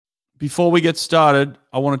Before we get started,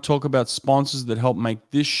 I want to talk about sponsors that help make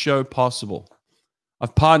this show possible.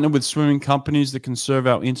 I've partnered with swimming companies that can serve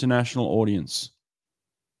our international audience.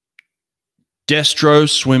 Destro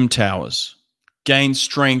Swim Towers. Gain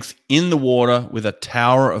strength in the water with a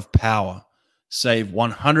tower of power. Save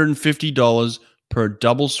 $150 per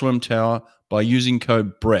double swim tower by using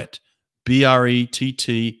code BRETT,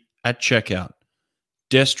 B-R-E-T-T, at checkout.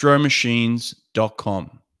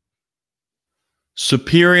 DestroMachines.com.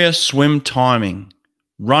 Superior Swim Timing.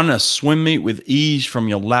 Run a swim meet with ease from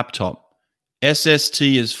your laptop. SST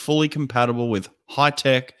is fully compatible with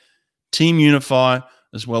high-tech, Team Unify,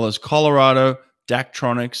 as well as Colorado,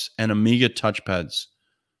 Daktronics, and Amiga touchpads.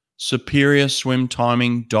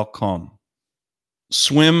 SuperiorSwimTiming.com.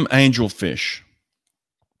 Swim Angelfish.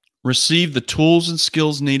 Receive the tools and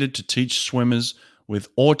skills needed to teach swimmers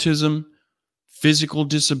with autism, physical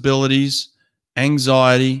disabilities,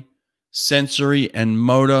 anxiety, sensory and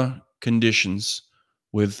motor conditions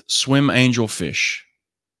with Swim Angelfish.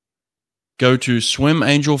 Go to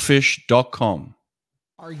swimangelfish.com.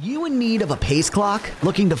 Are you in need of a pace clock?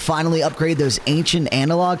 Looking to finally upgrade those ancient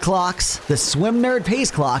analog clocks? The Swim Nerd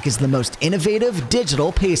Pace Clock is the most innovative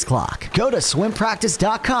digital pace clock. Go to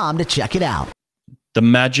swimpractice.com to check it out. The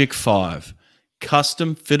Magic 5.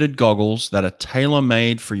 Custom fitted goggles that are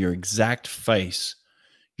tailor-made for your exact face.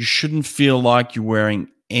 You shouldn't feel like you're wearing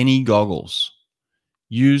any goggles.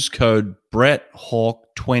 Use code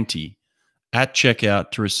BrettHawk20 at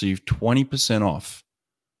checkout to receive 20% off.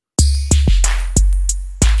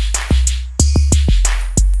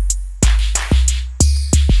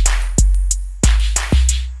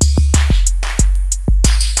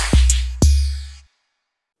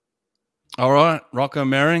 All right, Rocco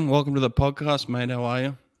Merring, welcome to the podcast, mate. How are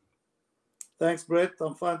you? Thanks, Brett.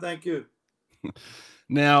 I'm fine, thank you.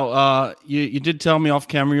 Now, you did tell me off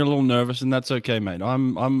camera you're a little nervous, and that's okay, mate.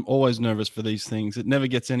 I'm always nervous for these things. It never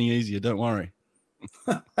gets any easier. Don't worry.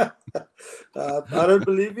 I don't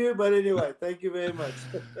believe you, but anyway, thank you very much.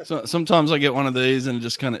 So sometimes I get one of these, and it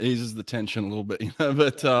just kind of eases the tension a little bit, you know.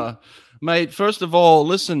 But mate, first of all,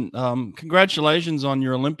 listen. Congratulations on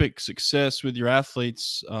your Olympic success with your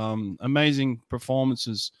athletes. Amazing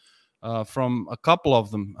performances from a couple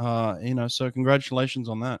of them. You know, so congratulations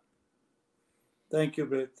on that. Thank you,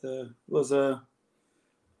 Brett. Was a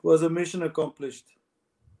mission accomplished.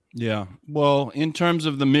 Yeah. Well, in terms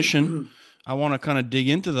of the mission, I want to kind of dig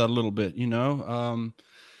into that a little bit. You know,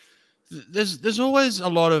 there's always a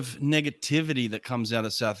lot of negativity that comes out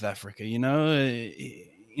of South Africa. You know,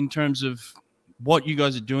 in terms of what you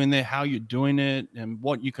guys are doing there, how you're doing it, and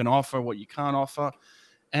what you can offer, what you can't offer.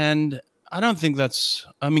 And I don't think that's.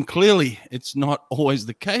 I mean, clearly, it's not always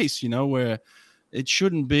the case. You know, where it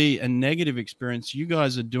shouldn't be a negative experience. You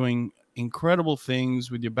guys are doing incredible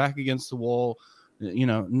things with your back against the wall, you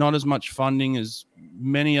know, not as much funding as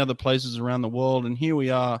many other places around the world. And here we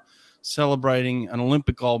are celebrating an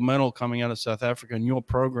Olympic gold medal coming out of South Africa in your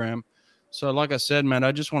program. So like I said, man,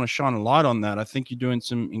 I just want to shine a light on that. I think you're doing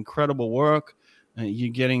some incredible work.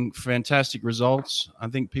 You're getting fantastic results. I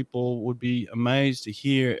think people would be amazed to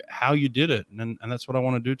hear how you did it. And that's what I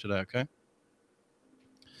want to do today, okay?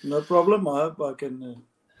 No problem. I hope I can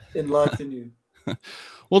enlighten you.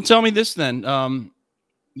 Well, tell me this then.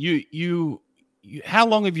 You how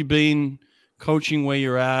long have you been coaching where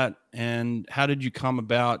you're at, and how did you come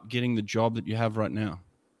about getting the job that you have right now?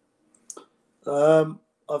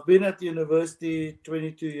 I've been at the university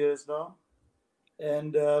 22 years now,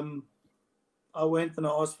 and I went and I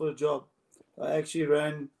asked for a job. I actually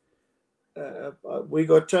ran. We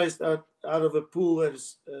got chased out of a pool at a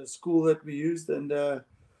school that we used, and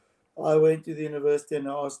I went to the university and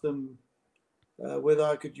I asked them whether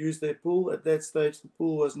I could use their pool. At that stage, the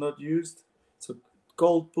pool was not used. It's a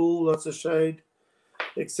cold pool, lots of shade,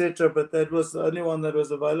 etc. But that was the only one that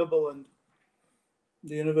was available. And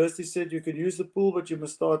the university said you could use the pool, but you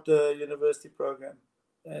must start a university program.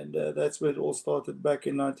 And that's where it all started back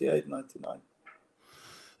in 98, 99.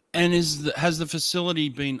 And has the facility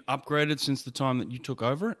been upgraded since the time that you took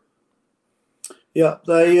over it? Yeah,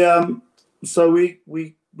 they so we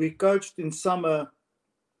coached in summer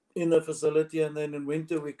in the facility, and then in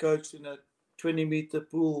winter we coached in a 20-meter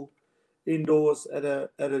pool indoors at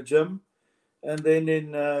a gym. And then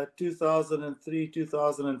in 2003,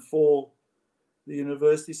 2004, the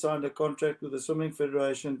university signed a contract with the Swimming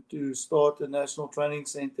Federation to start a national training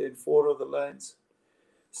center in 4 of the lanes.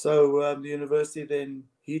 So the university then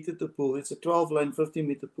heated the pool. It's a 12-lane,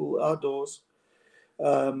 50-meter pool outdoors.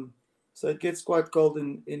 So it gets quite cold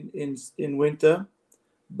in winter,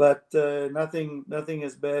 but nothing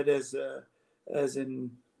as bad as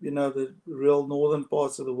in, you know, the real northern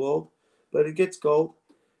parts of the world. But it gets cold.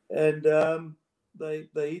 and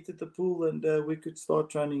they heated the pool, and we could start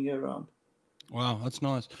training year round. Wow, that's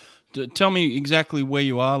nice. Tell me exactly where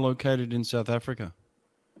you are located in South Africa.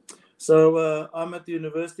 So I'm at the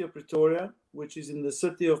University of Pretoria, which is in the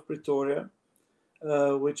city of Pretoria,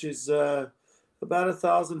 which is about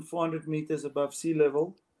 1,400 meters above sea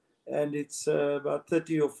level, and it's about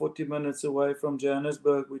 30 or 40 minutes away from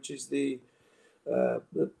Johannesburg, which is the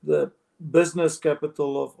business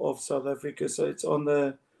capital of South Africa. So it's on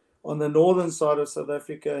the northern side of South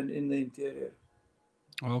Africa and in the interior.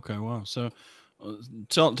 Okay, wow. So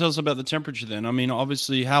tell us about the temperature then. I mean,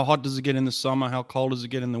 obviously, how hot does it get in the summer? How cold does it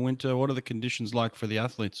get in the winter? What are the conditions like for the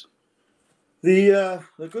athletes? The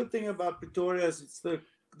good thing about Pretoria is it's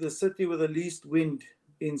the city with the least wind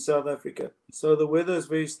in South Africa. So the weather is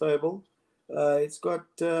very stable. It's got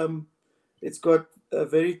a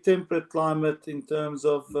very temperate climate in terms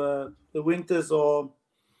of the winters are,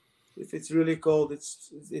 if it's really cold,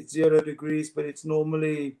 it's 0 degrees, but it's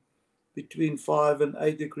normally between 5 and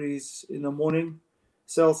 8 degrees in the morning,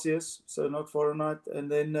 Celsius, so not Fahrenheit,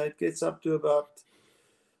 and then it gets up to about,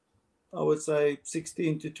 I would say,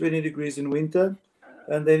 16 to 20 degrees in winter,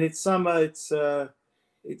 and then in summer it's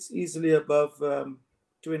easily above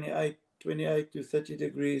 28 to 30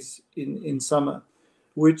 degrees in summer,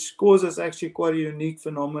 which causes actually quite a unique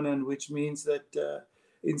phenomenon, which means that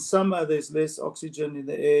in summer there's less oxygen in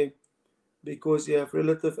the air because you have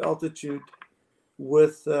relative altitude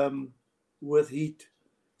with heat.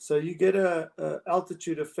 So you get a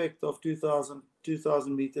altitude effect of 2,000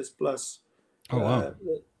 meters plus. Oh, wow.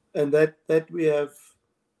 And that we have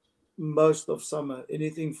most of summer,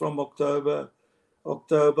 anything from October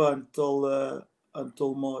until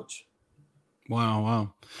March.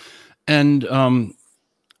 Wow. And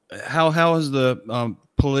how has the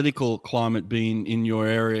political climate been in your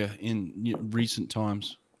area in recent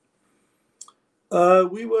times?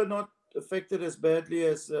 We were not affected as badly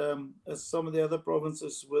as some of the other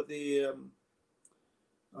provinces with the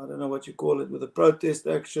I don't know what you call it, with the protest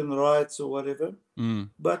action, riots or whatever.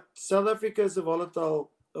 But South Africa is a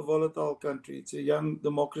volatile country. It's a young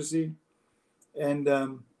democracy, and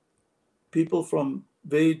people from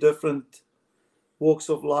very different walks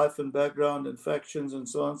of life and background and factions and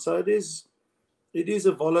so on. So it is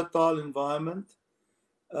a volatile environment.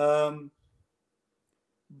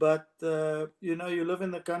 But you live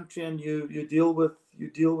in the country and you deal with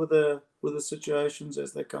the situations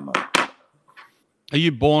as they come up. Are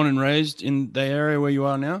you born and raised in the area where you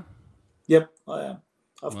are now? Yep, I am.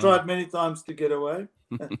 I've tried many times to get away,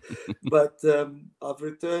 but I've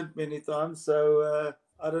returned many times. So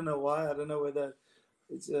I don't know why. I don't know whether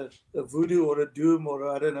it's a voodoo or a doom or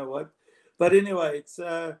I don't know what. But anyway, it's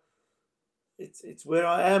where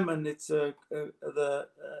I am, and it's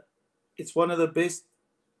one of the best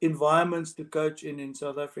environments to coach in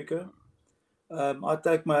South Africa. I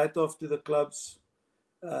take my hat off to the clubs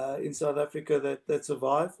in South Africa that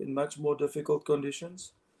survive in much more difficult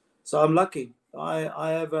conditions. So I'm lucky. I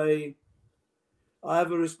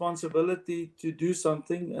have a responsibility to do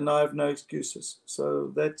something, and I have no excuses.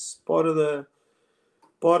 So that's part of the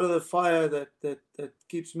fire that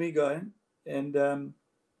keeps me going. And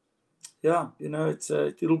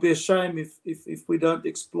it'll be a shame if we don't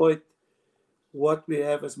exploit what we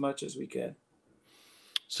have as much as we can.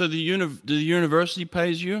 So the university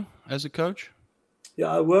pays you as a coach?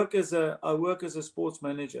 Yeah, I work as a sports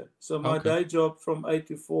manager. So my day job from 8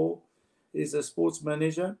 to 4 is a sports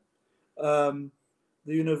manager. The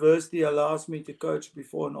university allows me to coach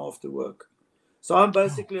before and after work. So I'm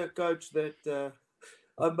basically a coach that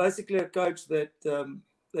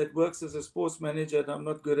works as a sports manager, and I'm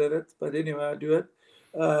not good at it, but anyway, I do it.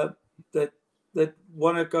 That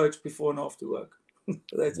want to coach before and after work.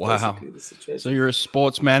 That's basically the situation. So you're a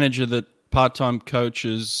sports manager that part-time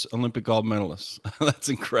coaches Olympic gold medalists. That's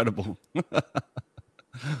incredible.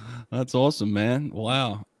 That's awesome, man.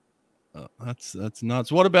 Wow. That's nuts.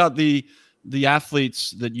 What about the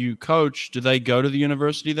athletes that you coach? Do they go to the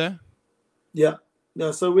university there? Yeah.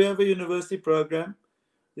 So we have a university program.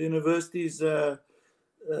 The university is our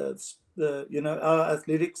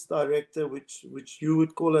athletics director, which you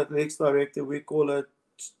would call athletics director, we call it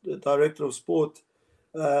the director of sport.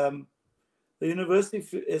 The university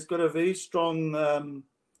has got a very strong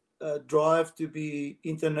drive to be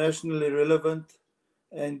internationally relevant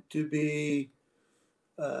and to be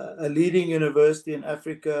a leading university in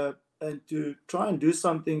Africa, and to try and do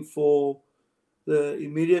something for the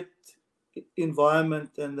immediate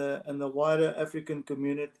environment and the wider African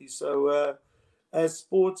community. So as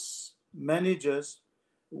sports managers,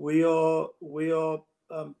 we are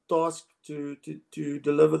tasked to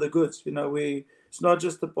deliver the goods. It's not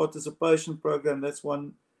just the participation program. That's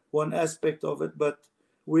one one aspect of it, but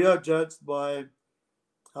we are judged by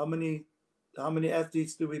how many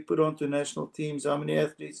athletes do we put onto national teams, how many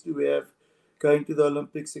athletes do we have going to the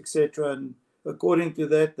Olympics, etc. And according to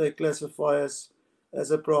that, they classify us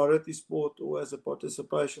as a priority sport or as a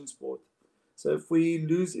participation sport. So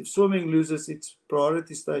if swimming loses its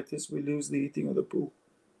priority status, we lose the heating of the pool.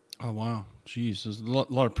 Oh, wow. Jeez, there's a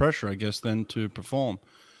lot of pressure, I guess, then to perform.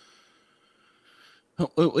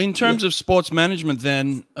 In terms of sports management,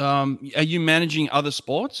 then, are you managing other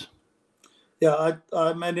sports? Yeah,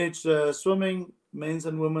 I manage swimming, men's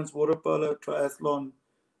and women's water polo, triathlon,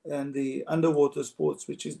 and the underwater sports,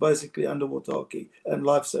 which is basically underwater hockey and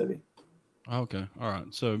life saving. Okay, all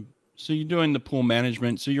right. So you're doing the pool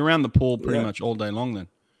management. So you're around the pool pretty much all day long, then.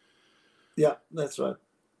 Yeah, that's right.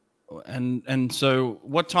 And so,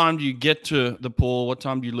 what time do you get to the pool? What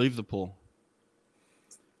time do you leave the pool?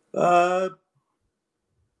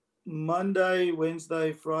 Monday,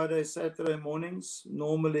 Wednesday, Friday, Saturday mornings,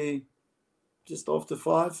 normally just after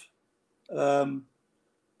 5. And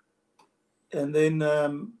then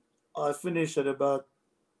I finish at about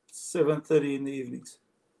 7:30 in the evenings.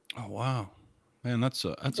 Oh, wow. Man, that's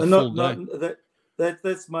a full day.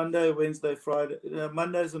 That's Monday, Wednesday, Friday.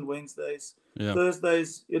 Mondays and Wednesdays. Yeah.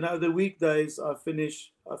 Thursdays, the weekdays I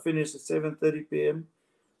finish at 7:30 p.m.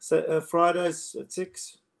 Fridays at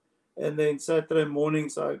 6, and then Saturday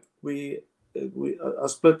mornings I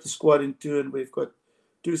split the squad in 2, and we've got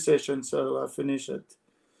 2 sessions, so I finish at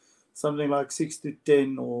something like 6 to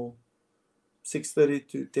 10 or 6:30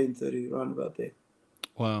 to 10:30, around about there.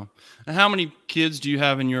 Wow. And how many kids do you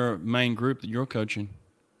have in your main group that you're coaching?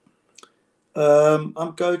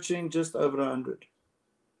 I'm coaching just over 100.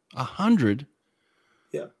 100?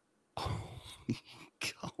 Yeah.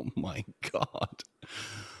 Oh my God.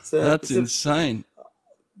 So that's insane.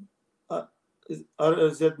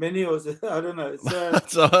 Is that many, or is it, I don't know.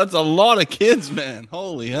 That's a lot of kids, man.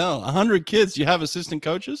 Holy hell. 100 kids. Do you have assistant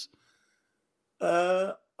coaches?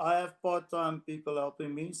 I have part-time people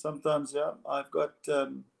helping me. Sometimes, yeah. I've got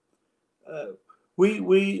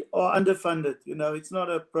we are underfunded. It's not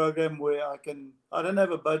a program where I don't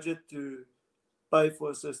have a budget to pay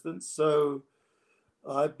for assistants. So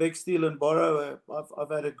I beg, steal, and borrow. I've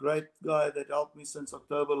had a great guy that helped me since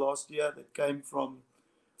October last year that came from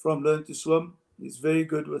Learn to Swim. He's very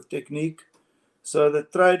good with technique. So the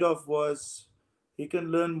trade-off was he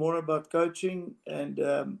can learn more about coaching,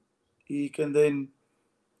 and he can then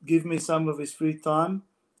give me some of his free time,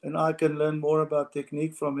 and I can learn more about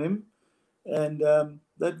technique from him. And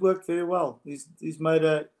that worked very well. He's made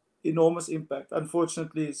an enormous impact.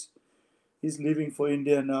 Unfortunately, he's leaving for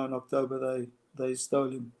India now in October. They stole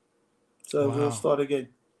him. So We'll start again.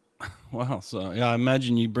 Wow. So, yeah, I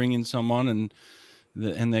imagine you bring in someone and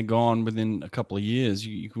they're gone within a couple of years.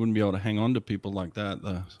 You wouldn't be able to hang on to people like that,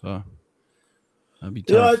 though. So that'd be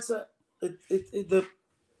tough. Yeah,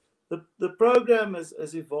 the program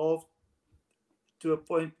has evolved to a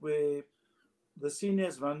point where the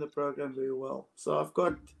seniors run the program very well. So I've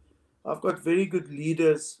got very good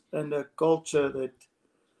leaders and a culture that,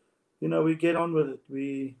 we get on with it.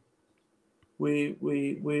 We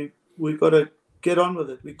got to get on with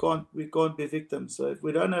it. We can't be victims. So if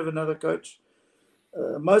we don't have another coach,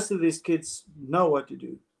 most of these kids know what to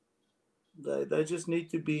do. They just need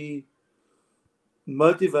to be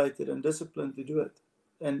motivated and disciplined to do it.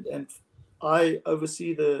 And I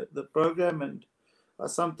oversee the program, and I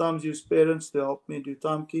sometimes use parents to help me do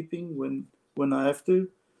timekeeping when I have to.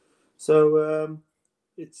 So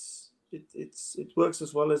it works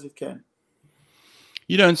as well as it can.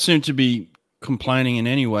 You don't seem to be complaining in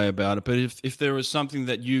any way about it, but if there was something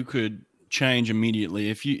that you could change immediately,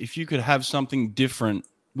 if you could have something different,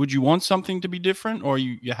 would you want something to be different, or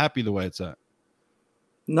you're happy the way it's at?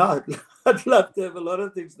 No, I'd love to have a lot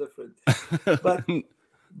of things different, but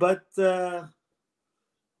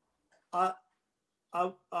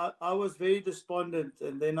I was very despondent,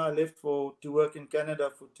 and then I left to work in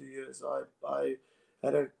Canada for 2 years. I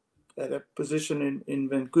had a position in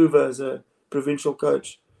Vancouver as a provincial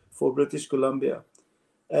coach for British Columbia,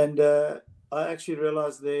 and I actually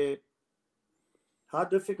realized there how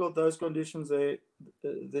difficult those conditions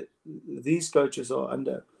these coaches are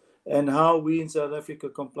under, and how we in South Africa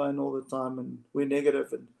complain all the time and we're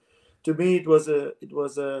negative. And to me, it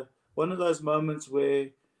was one of those moments where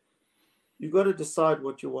you got to decide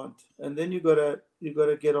what you want, and then you got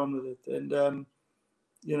to get on with it. And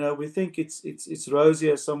we think it's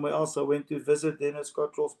rosier somewhere else. I went to visit Dennis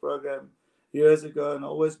Cottrell's program years ago, and I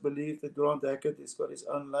always believed that Grant Hackett has got his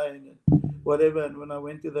own lane and whatever. And when I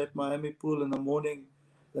went to that Miami pool in the morning,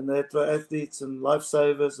 and they had triathletes and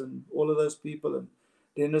lifesavers and all of those people, and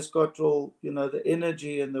Dennis Cottrell, you know, the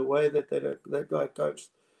energy and the way that guy coached,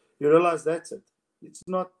 you realize that's it. It's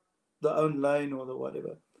not the own lane or the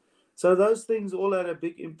whatever. So those things all had a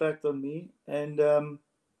big impact on me. And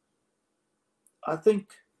I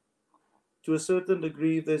think to a certain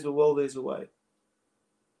degree, if there's a will, there's a way.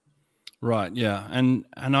 Right. Yeah. And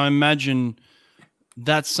I imagine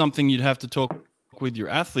that's something you'd have to talk with your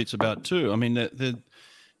athletes about too. I mean,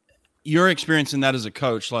 your experience in that as a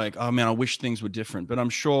coach, like, oh man, I wish things were different. But I'm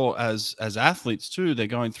sure as athletes too, they're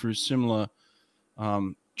going through similar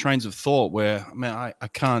trains of thought where, man, I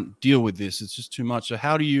can't deal with this. It's just too much. So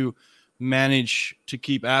how do you manage to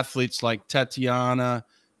keep athletes like Tatiana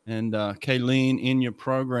and Kayleen in your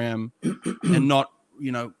program and not,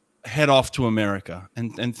 you know, head off to America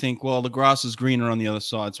and think, well, the grass is greener on the other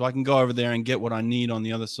side, so I can go over there and get what I need on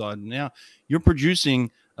the other side. And now you're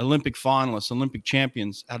producing Olympic finalists, Olympic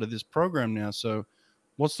champions out of this program now. So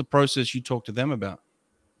what's the process you talk to them about?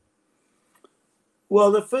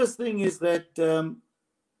 Well, the first thing is that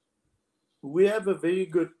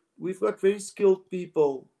we've got very skilled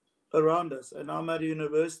people around us, and I'm at a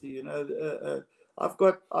university, you know, I've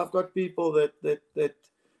got people that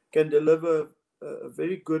can deliver a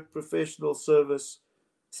very good professional service,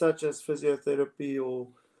 such as physiotherapy or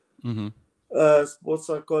sports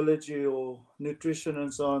psychology or nutrition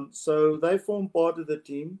and so on. So they form part of the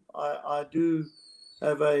team. I do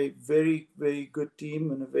have a very, very good team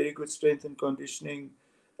and a very good strength and conditioning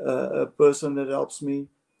person that helps me.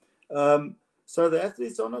 So the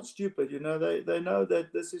athletes are not stupid, you know. They know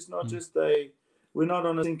that this is not just we're not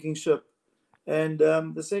on a sinking ship. And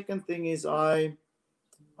the second thing is I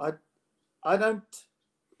don't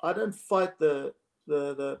fight the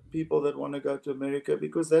people that want to go to America,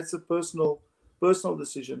 because that's a personal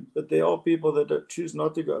decision. But there are people that choose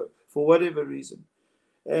not to go for whatever reason,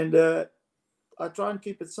 and I try and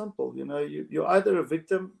keep it simple. You know, you're either a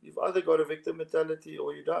victim, you've either got a victim mentality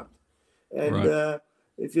or you don't. And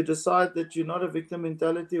if you decide that you're not a victim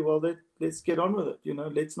mentality, well, let's get on with it. You know,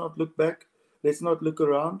 let's not look back, let's not look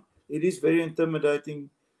around. It is very intimidating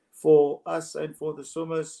for us and for the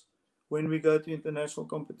swimmers when we go to international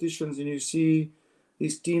competitions and you see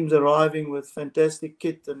these teams arriving with fantastic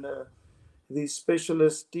kit and these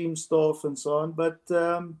specialist team staff and so on. But,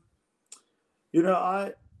 you know,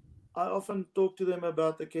 I often talk to them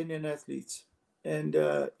about the Kenyan athletes. And,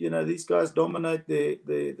 you know, these guys dominate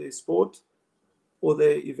their sport or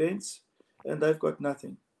their events, and they've got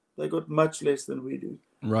nothing. They got much less than we do.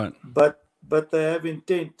 Right. But they have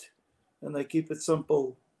intent, and they keep it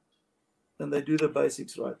simple, and they do the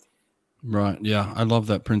basics right. Right. Yeah. I love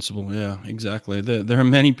that principle. Yeah, exactly. There are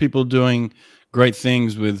many people doing great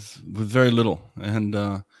things with very little.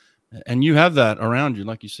 And you have that around you,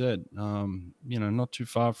 like you said, you know, not too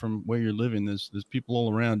far from where you're living. There's people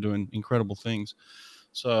all around doing incredible things.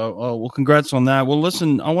 So, well, congrats on that. Well,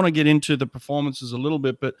 listen, I want to get into the performances a little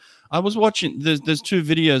bit, but I was watching, there's two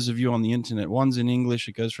videos of you on the internet. One's in English.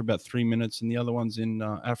 It goes for about 3 minutes. And the other one's in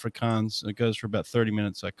Afrikaans. It goes for about 30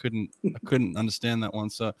 minutes. I couldn't understand that one.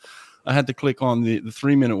 So I had to click on the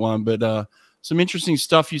 3-minute one, but some interesting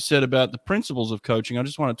stuff you said about the principles of coaching. I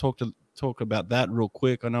just want to talk about that real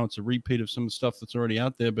quick. I know it's a repeat of some of the stuff that's already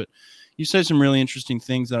out there, but you say some really interesting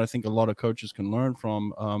things that I think a lot of coaches can learn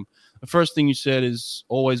from. The first thing you said is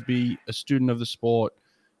always be a student of the sport,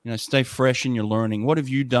 you know, stay fresh in your learning. What have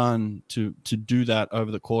you done to do that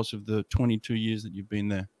over the course of the 22 years that you've been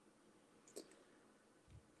there?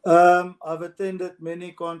 I've attended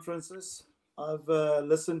many conferences. I've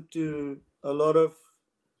listened to a lot of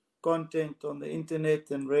content on the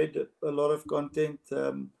internet and read a lot of content.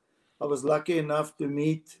 I was lucky enough to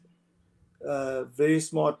meet very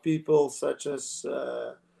smart people such as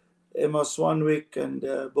Emma Swanwick and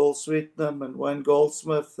Bill Sweetnam and Wayne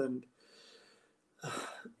Goldsmith and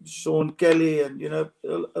Sean Kelly, and, you know,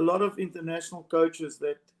 a lot of international coaches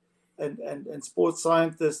that and sports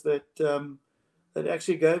scientists that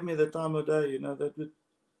actually gave me the time of day, you know, that would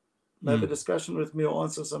have a discussion with me or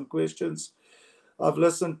answer some questions. I've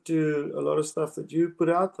listened to a lot of stuff that you put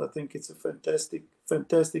out. I think it's a fantastic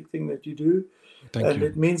thing that you do. Thank you.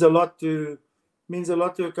 It means a lot to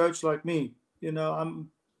a coach like me. You know,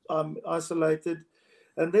 I'm isolated,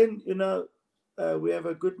 and then, you know, we have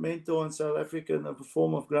a good mentor in South Africa in the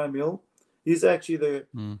form of Graham Hill. He's actually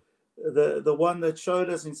the one that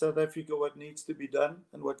showed us in South Africa what needs to be done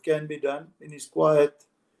and what can be done in his quiet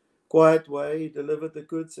way. He delivered the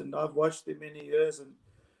goods, and I've watched him many years, and,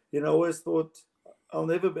 you know, always thought I'll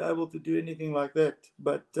never be able to do anything like that.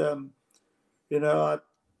 But you know,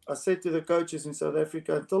 I said to the coaches in South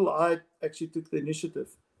Africa, until I actually took the initiative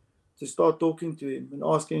to start talking to him and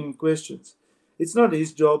asking him questions. It's not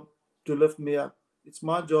his job to lift me up. It's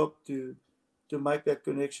my job to make that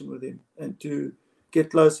connection with him and to get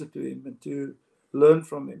closer to him and to learn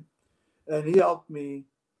from him. And he helped me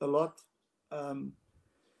a lot.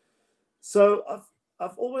 So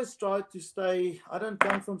I've always tried to stay. I don't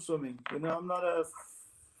come from swimming. I'm not a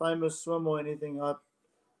famous swimmer or anything. I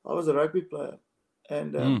was a rugby player,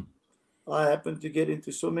 and I happened to get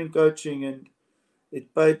into swimming coaching, and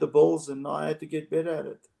it paid the bills, and I had to get better at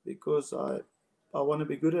it because I want to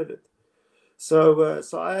be good at it. So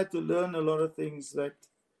I had to learn a lot of things that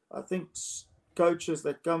I think coaches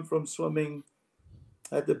that come from swimming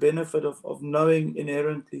had the benefit of knowing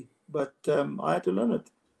inherently, but I had to learn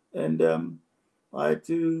it, and I had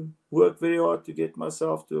to work very hard to get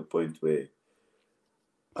myself to a point where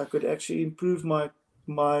I could actually improve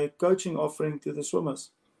my coaching offering to the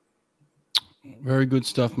swimmers. Very good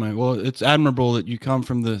stuff, mate. Well, it's admirable that you come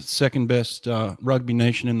from the second best rugby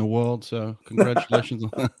nation in the world. So congratulations.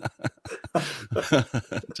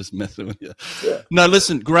 Just messing with you. Yeah. No,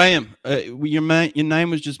 listen, Graham, your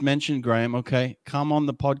name was just mentioned, Graham. Okay. Come on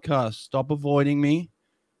the podcast. Stop avoiding me.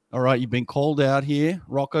 All right. You've been called out here.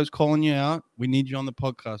 Rocco's calling you out. We need you on the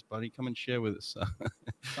podcast, buddy. Come and share with us.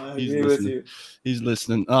 I agree with you. He's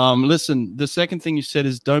listening. Listen, the second thing you said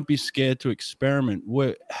is don't be scared to experiment.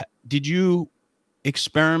 Did you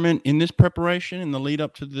experiment in this preparation in the lead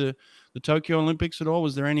up to the Tokyo Olympics at all?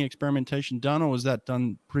 Was there any experimentation done, or was that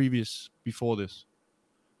done before this?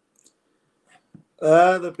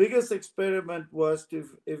 The biggest experiment was to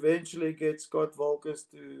eventually get Scott Volkers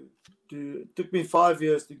to it took me 5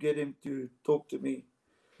 years to get him to talk to me.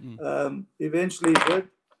 Eventually he did,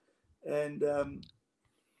 and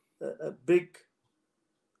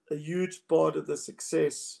a huge part of the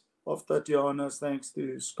success of Tatiana is thanks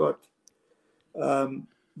to Scott.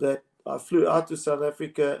 That I flew out to South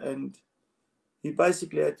Africa, and he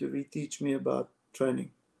basically had to reteach me about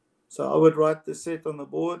training. So I would write the set on the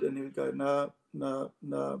board, and he would go, no,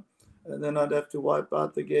 and then I'd have to wipe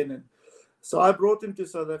out again. And so I brought him to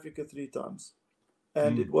South Africa 3 times,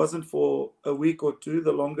 and it wasn't for a week or 2.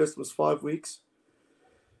 The longest was 5 weeks,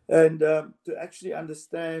 and to actually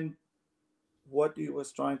understand what he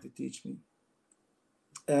was trying to teach me.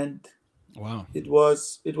 And wow, it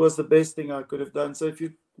was the best thing I could have done. So if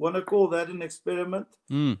you want to call that an experiment,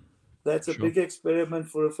 that's a big experiment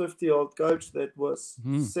for a 50-year-old coach that was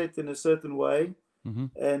set in a certain way.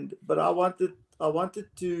 But I wanted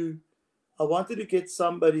to get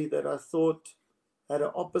somebody that I thought had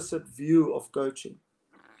an opposite view of coaching,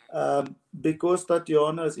 because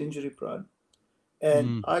Tatiana is injury prone,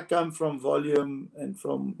 and I come from volume and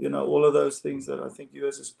from all of those things that I think you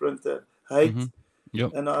as a sprinter hate.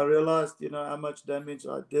 Yep. And I realized how much damage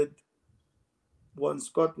I did once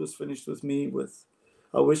Scott was finished with me.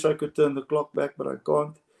 I wish I could turn the clock back, but I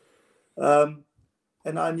can't.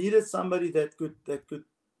 And I needed somebody that could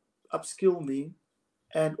upskill me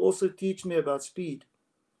and also teach me about speed,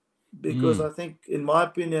 because I think, in my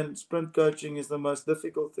opinion, sprint coaching is the most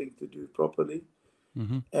difficult thing to do properly.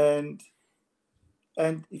 And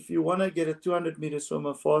if you want to get a 200-meter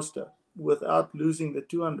swimmer faster without losing the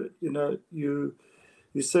 200,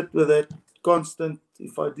 you sit with that constant,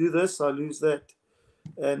 if I do this, I lose that.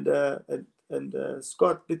 And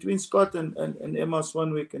Scott, between Scott and Emma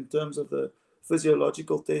Swanwick, in terms of the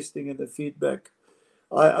physiological testing and the feedback,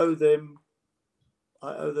 I owe them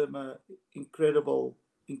a incredible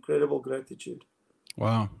gratitude.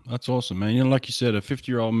 Wow, that's awesome, man. Like you said, a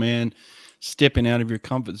 50-year-old man stepping out of your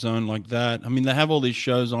comfort zone like that. I mean, they have all these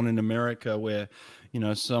shows on in America where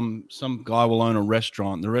some guy will own a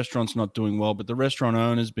restaurant. The restaurant's not doing well, but the restaurant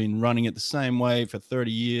owner's been running it the same way for 30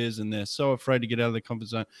 years, and they're so afraid to get out of their comfort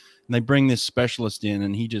zone. And they bring this specialist in,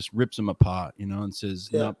 and he just rips them apart, and says,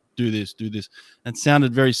 "No, do this." And it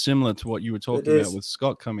sounded very similar to what you were talking about with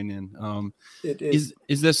Scott coming in. It is.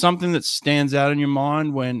 Is there something that stands out in your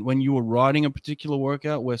mind when you were writing a particular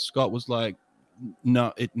workout where Scott was like,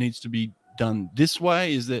 "No, it needs to be done this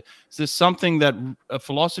way"? Is there something that a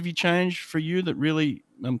philosophy change for you that really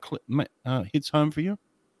hits home for you?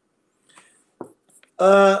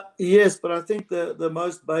 Yes, but I think the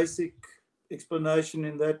most basic explanation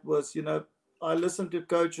in that was, I listened to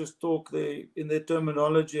coaches talk in their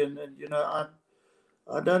terminology, and I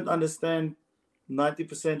don't understand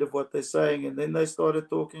 90% of what they're saying, and then they started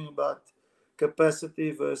talking about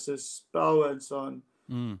capacity versus power and so on,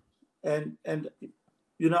 and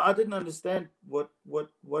I didn't understand what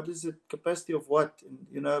is it, capacity of what,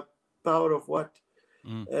 and power of what,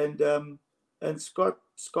 and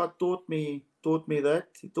Scott taught me that.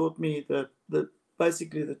 He taught me the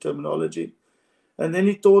basically the terminology, and then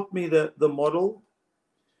he taught me the model,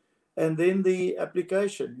 and then the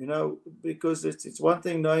application, because it's one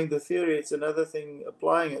thing knowing the theory, it's another thing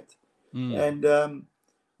applying it. And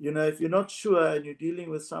if you're not sure and you're dealing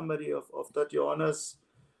with somebody of Tatiana's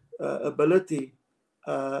ability,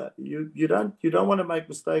 you don't want to make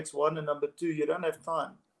mistakes. One, and number two, you don't have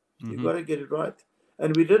time. You've got to get it right.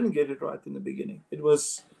 And we didn't get it right in the beginning.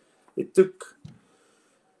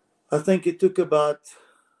 I think it took about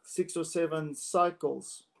 6 or 7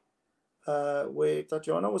 cycles where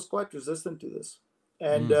Tatiana was quite resistant to this.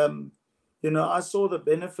 And, I saw the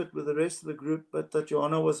benefit with the rest of the group, but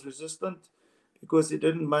Tatiana was resistant because it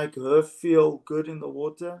didn't make her feel good in the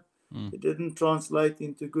water. It didn't translate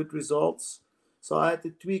into good results. So I had to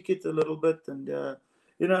tweak it a little bit and,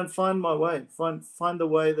 and find my way, find the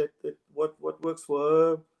way that what works for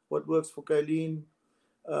her, what works for Kayleen.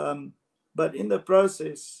 But in the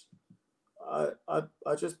process,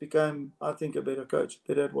 I just became, I think, a better coach,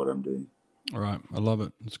 better at what I'm doing. All right. I love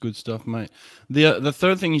it. It's good stuff, mate. The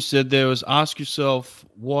third thing you said there was ask yourself,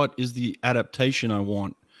 what is the adaptation I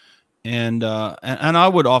want? And I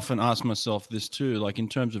would often ask myself this too, like in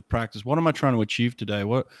terms of practice, what am I trying to achieve today?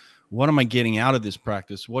 What am I getting out of this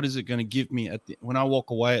practice? What is it going to give me when I walk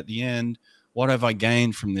away at the end? What have I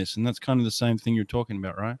gained from this? And that's kind of the same thing you're talking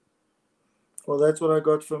about, right? Well, that's what I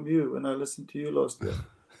got from you when I listened to you last year.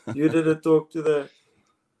 You did a talk to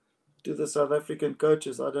the South African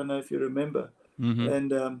coaches. I don't know if you remember.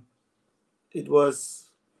 And it was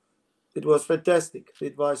fantastic, the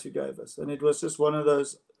advice you gave us. And it was just one of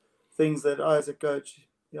those things that I, as a coach,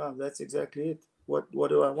 that's exactly it. What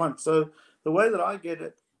do I want? So the way that I get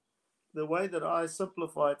it, the way that I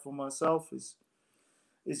simplify it for myself is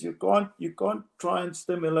you can't try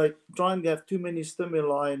and have too many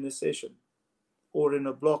stimuli in a session or in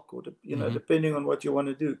a block, or depending on what you want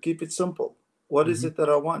to do. Keep it simple. What is it that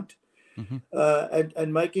I want?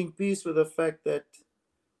 And making peace with the fact that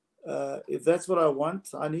if that's what I want,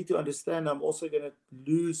 I need to understand I'm also going to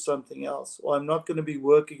lose something else, or I'm not going to be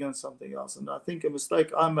working on something else. And I think a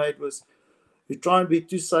mistake I made was you try and be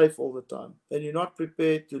too safe all the time, and you're not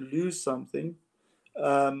prepared to lose something.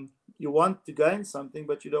 You want to gain something,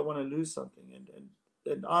 but you don't want to lose something.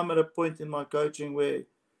 And I'm at a point in my coaching where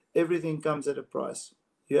everything comes at a price.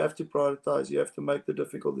 You have to prioritize. You have to make the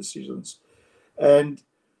difficult decisions, and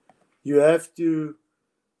you have to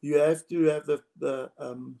have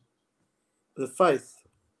the faith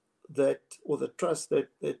that, or the trust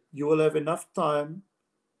that you will have enough time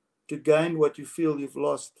to gain what you feel you've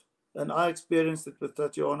lost. And I experienced it with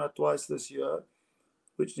Tatiana twice this year,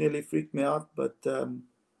 which nearly freaked me out. But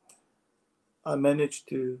I managed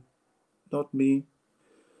to, not me,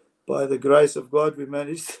 by the grace of God, we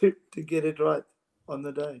managed to get it right on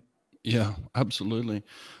the day. Yeah, absolutely.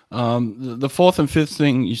 The fourth and fifth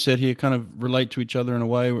thing you said here kind of relate to each other in a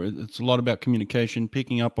way where it's a lot about communication,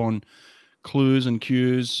 picking up on clues and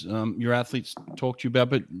cues your athletes talk to you about.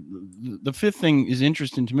 But the fifth thing is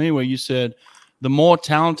interesting to me, where you said the more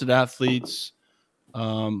talented athletes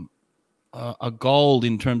are gold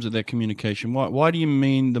in terms of their communication. Why do you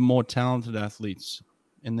mean the more talented athletes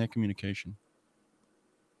in their communication?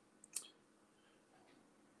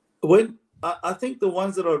 When I think the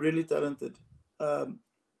ones that are really talented,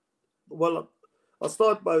 well, I'll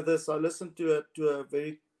start by this. I listened to a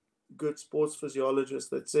very good sports physiologist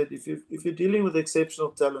that said if you're dealing with exceptional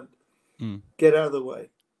talent, get out of the way.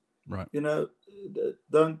 Right.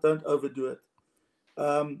 Don't overdo it.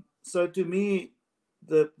 So to me,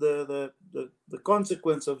 the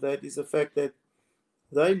consequence of that is the fact that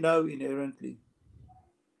they know inherently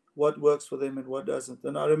what works for them and what doesn't.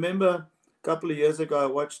 And I remember a couple of years ago, I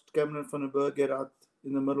watched Cameron van der Burg get out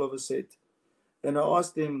in the middle of a set. And I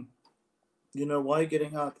asked him, why are you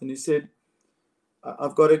getting out? And he said,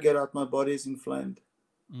 I've got to get out. My body's inflamed.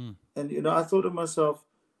 And, I thought to myself,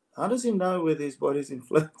 how does he know whether his body's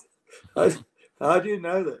inflamed? How do you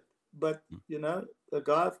know that? But, the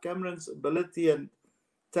guy of Cameron's ability and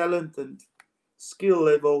talent and skill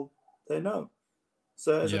level, they know.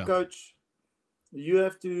 So as a coach, you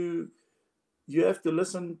have to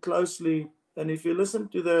listen closely. And if you listen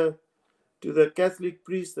to the Catholic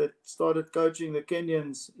priest that started coaching the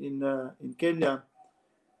Kenyans in Kenya,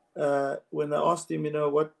 when they asked him,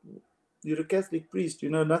 what, you're a Catholic priest, you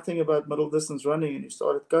know nothing about middle distance running, and you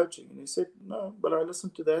started coaching. And he said, no, but I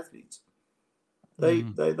listened to the athletes.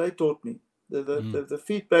 They taught me. The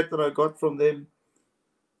feedback that I got from them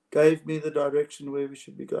gave me the direction where we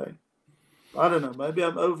should be going. I don't know. Maybe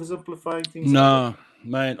I'm oversimplifying things. No,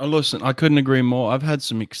 mate. Listen, I couldn't agree more. I've had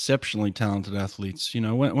some exceptionally talented athletes.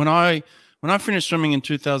 When I finished swimming in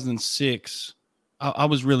 2006, I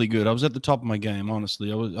was really good. I was at the top of my game.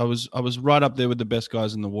 Honestly, I was right up there with the best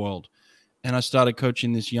guys in the world. and I started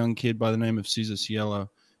coaching this young kid by the name of Cesar Cielo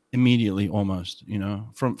immediately, almost,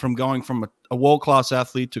 from going from a world-class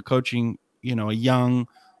athlete to coaching, a young,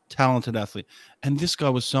 talented athlete. And this guy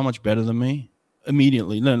was so much better than me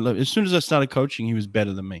immediately. As soon as I started coaching, he was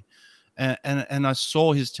better than me. And I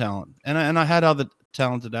saw his talent. And I had other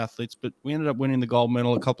talented athletes, but we ended up winning the gold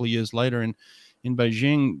medal a couple of years later in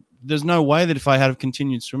Beijing. There's no way that if I had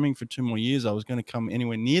continued swimming for 2 more years, I was going to come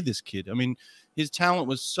anywhere near this kid. I mean, his talent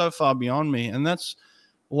was so far beyond me. And that's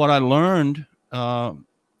what I learned.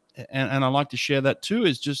 And I like to share that too,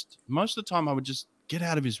 is just most of the time I would just get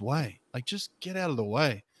out of his way, like just get out of the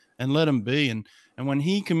way and let him be. And when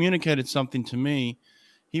he communicated something to me,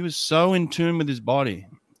 he was so in tune with his body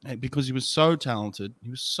because he was so talented.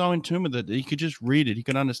 He was so in tune with it that he could just read it. He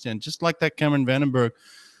could understand, just like that Cameron Vandenberg,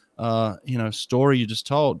 story you just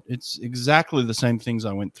told. It's exactly the same things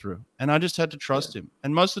I went through. And I just had to trust him.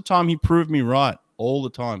 And most of the time he proved me right all the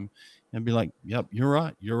time and be like, yep, you're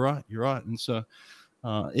right. You're right. You're right. And so,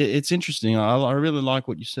 it's interesting. I really like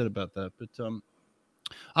what you said about that. But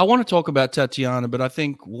I want to talk about Tatiana, but I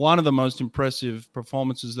think one of the most impressive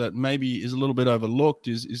performances that maybe is a little bit overlooked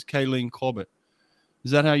is Kayleen Corbett. Is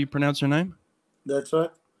that how you pronounce her name? That's right.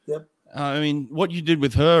 Yep. I mean, what you did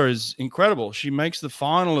with her is incredible. She makes the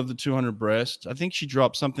final of the 200 breast. I think she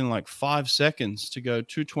dropped something like 5 seconds to go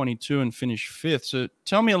 2:22 and finish 5th. So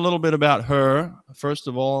tell me a little bit about her. First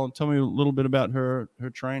of all, tell me a little bit about her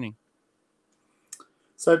training.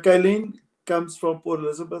 So Kayleen comes from Port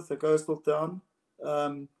Elizabeth, a coastal town.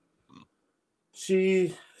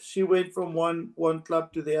 She went from one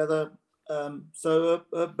club to the other. So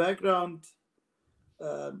her background,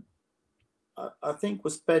 I think,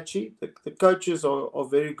 was patchy. The coaches are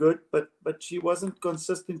very good, but she wasn't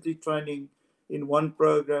consistently training in one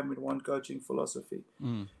program, in one coaching philosophy.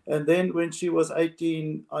 And then when she was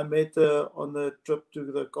 18, I met her on the trip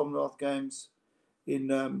to the Commonwealth Games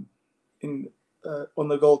on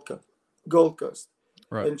the Gold Coast.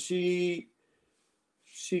 Right. And she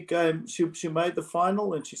made the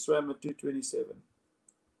final and she swam at 2:27.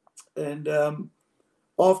 And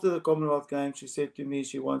after the Commonwealth Games, she said to me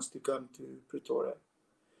she wants to come to Pretoria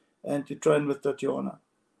and to train with Tatiana.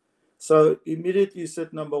 So immediately you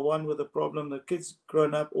sit number one with the problem. The kid's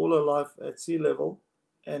grown up all her life at sea level,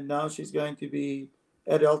 and now she's going to be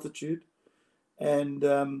at altitude. And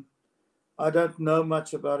I don't know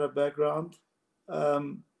much about her background.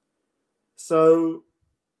 So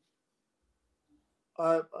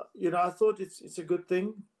I thought it's a good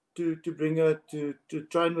thing to bring her to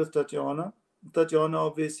train with Tatiana. Tatiana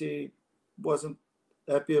obviously wasn't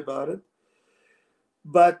happy about it,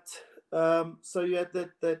 but so you had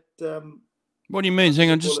that. What do you mean?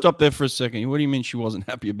 Hang on, just stop there for a second. What do you mean she wasn't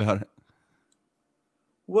happy about it?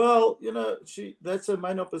 Well, that's her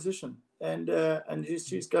main opposition, and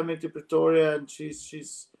she's coming to Pretoria, and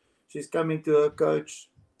she's coming to her coach.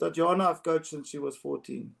 Tatiana I've coached since she was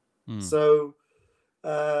 14. So,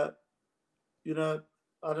 I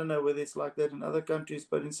don't know whether it's like that in other countries,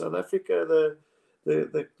 but in South Africa,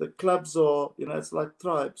 the clubs are, it's like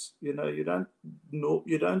tribes. You don't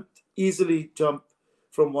easily jump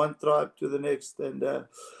from one tribe to the next. And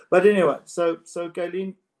but anyway, so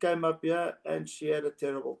Kayleen came up here and she had a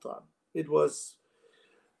terrible time. It was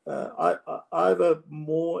I have a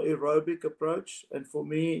more aerobic approach, and for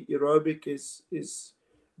me, aerobic is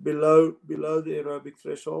below the aerobic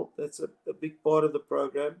threshold. That's a big part of the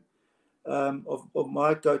program of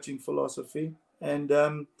my coaching philosophy. And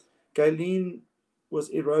Kayleen was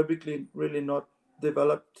aerobically really not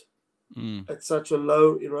developed at such a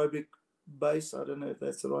low aerobic base. I don't know if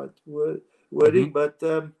that's the right wording, but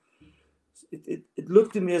it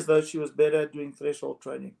looked to me as though she was better at doing threshold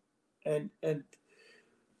training. And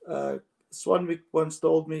Swanwick once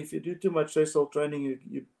told me, if you do too much threshold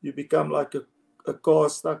training, you become like a car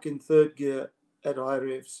stuck in third gear at high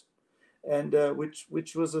revs. And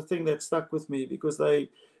which was a thing that stuck with me, because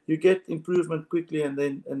you get improvement quickly and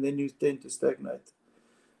then you tend to stagnate.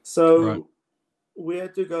 So we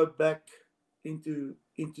had to go back into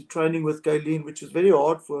training with Kayleen, which was very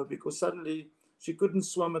hard for her, because suddenly she couldn't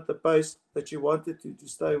swim at the pace that she wanted to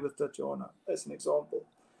stay with Tatiana, as an example.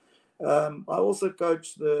 I also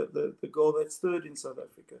coached the girl that's third in South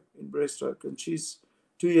Africa in breaststroke, and she's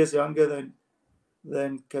 2 years younger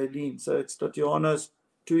than Kayleen. So it's Tatiana's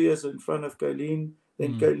 2 years in front of Kayleen,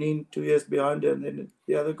 then Kayleen 2 years behind her, and then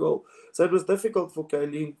the other girl. So it was difficult for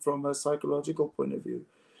Kayleen from a psychological point of view.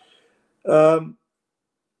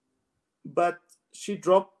 But she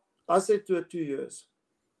dropped. I said to her, 2 years.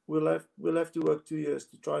 We'll have to work 2 years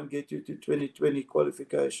to try and get you to 2020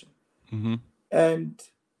 qualification. And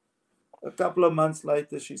a couple of months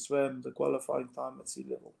later, she swam the qualifying time at sea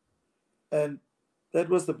level. And that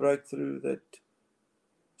was the breakthrough that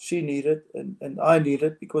she needed and I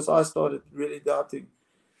needed, because I started really doubting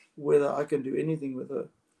whether I can do anything with her,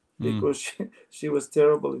 because she was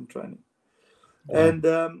terrible in training. Wow. And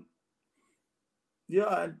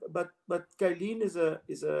but Kayleen is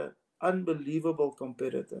a unbelievable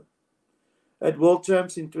competitor. At World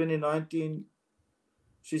Champs in 2019,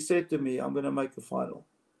 she said to me, "I'm going to make the final."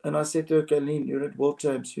 And I said to her, "Kayleen, you're at World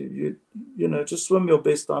Champs. You know, just swim your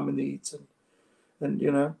best time in the heats, and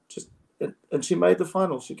you know, just." And she made the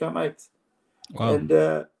final. She came 8th.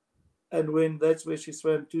 Wow. And when that's where she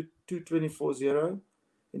swam 2:24.0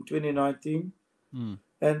 in 2019.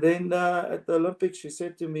 And then at the Olympics, she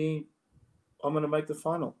said to me, "I'm going to make the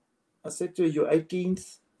final." I said to her, "You're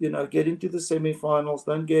 18th. You know, get into the semifinals.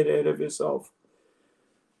 Don't get ahead of yourself."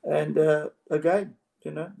 And again,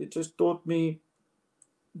 you know, it just taught me,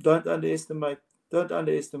 don't underestimate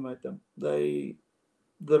them.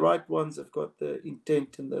 The right ones have got the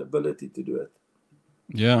intent and the ability to do it.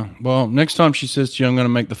 Yeah. Well, next time she says to you, "I'm going to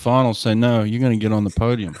make the final," say, "No, you're going to get on the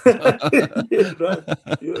podium." Yeah, right.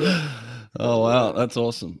 You're right. Oh, wow. That's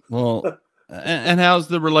awesome. Well, and how's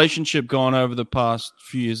the relationship gone over the past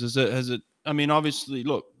few years? Has it, I mean, obviously,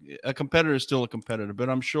 look, a competitor is still a competitor, but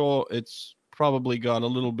I'm sure it's probably got a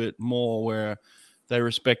little bit more where they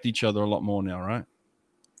respect each other a lot more now, right?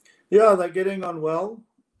 Yeah, they're getting on well.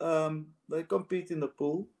 They compete in the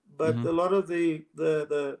pool, but a lot of the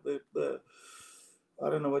I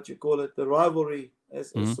don't know what you call it, the rivalry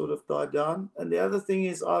has sort of died down. And the other thing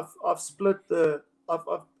is, I've split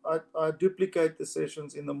I duplicate the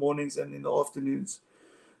sessions in the mornings and in the afternoons,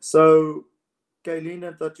 so Kayleen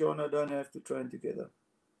and Tatiana don't have to train together.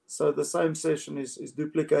 So the same session is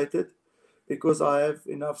duplicated, because I have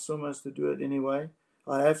enough swimmers to do it anyway.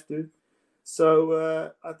 I have to.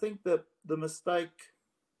 So I think that the mistake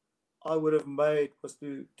I would have made was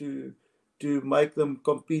to make them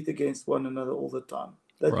compete against one another all the time.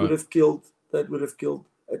 That Right. would have killed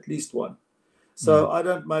at least one. So I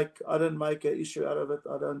don't make an issue out of it.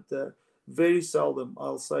 I don't. Very seldom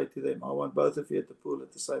I'll say to them, "I want both of you at the pool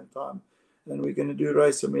at the same time, and we're going to do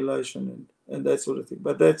race simulation and that sort of thing."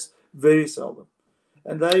 But that's very seldom.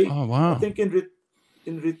 And they, Oh, wow. I think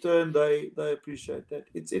in return, they appreciate that.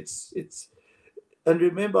 It's and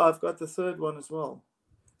remember, I've got the third one as well.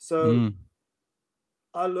 So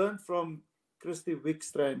I learned from Christy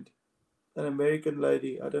Wickstrand, an American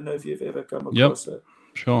lady. I don't know if you've ever come across her.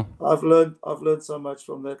 Sure. I've learned so much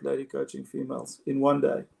from that lady coaching females in one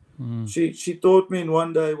day. She taught me in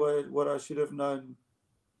one day what I should have known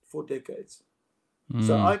for decades.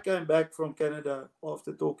 So I came back from Canada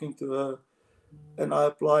after talking to her, and I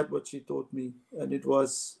applied what she taught me, and it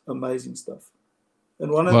was amazing stuff.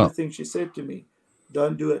 And one of the things she said to me,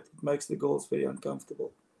 "Don't do it. It makes the girls very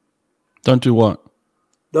uncomfortable." Don't do what?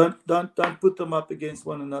 Don't put them up against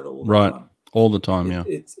one another all the Right. time. All the time, yeah.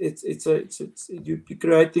 You're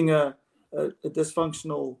creating a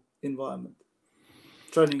dysfunctional environment,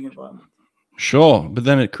 training environment. Sure, but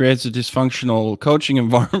then it creates a dysfunctional coaching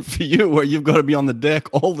environment for you, where you've got to be on the deck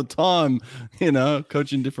all the time, you know,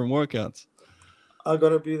 coaching different workouts. I got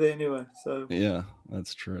to be there anyway. So yeah,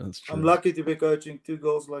 that's true. That's true. I'm lucky to be coaching two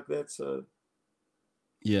girls like that. So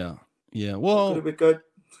yeah. Well,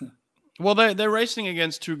 they're racing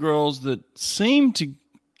against two girls that seem to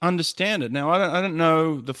understand it. Now, I don't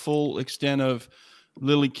know the full extent of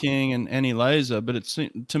Lily King and Annie Laser, but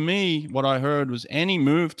to me, what I heard was Annie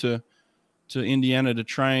moved to Indiana to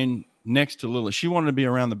train next to Lily. She wanted to be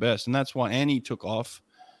around the best, and that's why Annie took off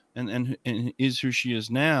and is who she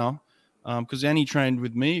is now. Because Annie trained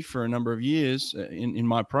with me for a number of years in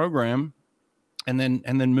my program, and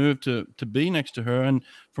then moved to be next to her. And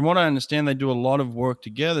from what I understand, they do a lot of work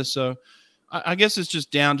together. So I guess it's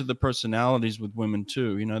just down to the personalities with women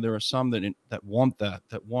too. You know, there are some that want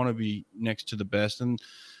that want to be next to the best, and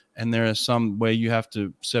there are some where you have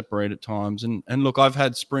to separate at times. And look, I've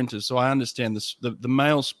had sprinters, so I understand this. The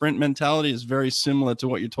male sprint mentality is very similar to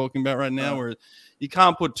what you're talking about right now, where you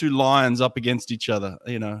can't put two lions up against each other,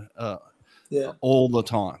 you know, all the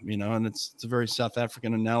time, you know. And it's a very South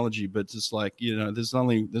African analogy, but just like, you know, there's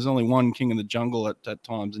only one king of the jungle at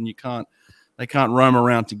times, and they can't roam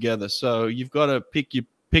around together. So you've got to pick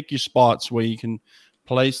your spots where you can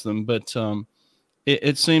place them. But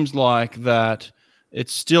it seems like that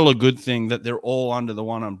it's still a good thing that they're all under the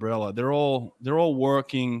one umbrella. They're all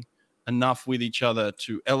working enough with each other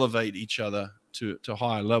to elevate each other to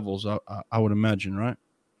higher levels, I would imagine, right?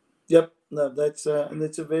 Yep. No, that's and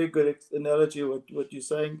it's a very good analogy what you're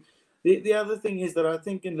saying. The other thing is that I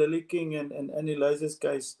think in Lily King and Annie Laser's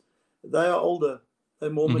case, they are older, they're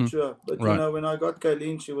more mature. But you know, when I got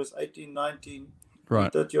Kayleen, she was 18, 19.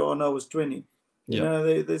 Right. Tatiana was 20. You Yeah.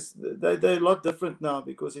 know, they're a lot different now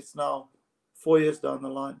because it's now 4 years down the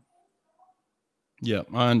line. Yeah,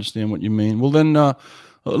 I understand what you mean. Well, then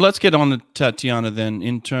let's get on to Tatiana then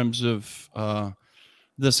in terms of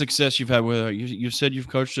the success you've had with her. You've said you've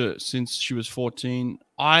coached her since she was 14.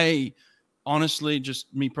 I honestly,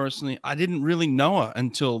 just me personally, I didn't really know her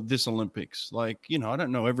until this Olympics. Like, you know, I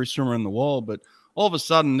don't know every swimmer in the world, but all of a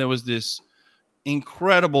sudden there was this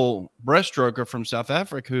incredible breaststroker from South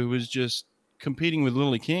Africa who was just competing with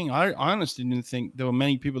Lily King. I honestly didn't think there were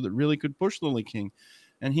many people that really could push Lily King.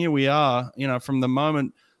 And here we are, you know, from the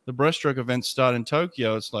moment the breaststroke events start in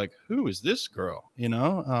Tokyo, it's like, who is this girl? You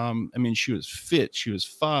know, I mean, she was fit, she was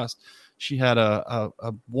fast, she had a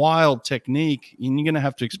wild technique. And you're going to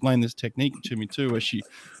have to explain this technique to me too, where she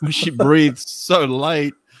breathes so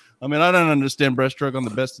late. I mean, I don't understand breaststroke on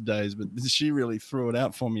the best of days, but she really threw it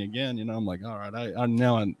out for me again. You know, I'm like, all right, I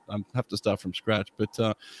have to start from scratch.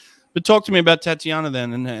 But talk to me about Tatiana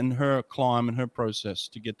then and her climb and her process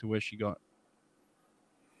to get to where she got.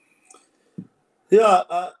 Yeah,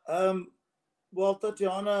 well,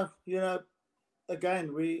 Tatiana, you know,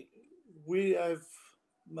 again, we have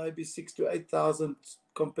maybe 6,000 to 8,000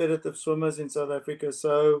 competitive swimmers in South Africa.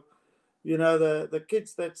 So, you know, the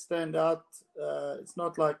kids that stand out, it's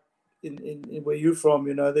not like in where you're from.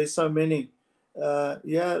 You know, there's so many.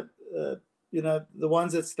 You know, the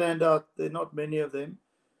ones that stand out, there are not many of them.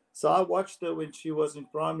 So I watched her when she was in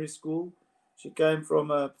primary school. She came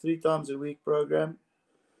from a 3 times a week program.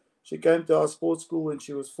 She came to our sports school when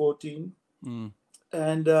she was 14.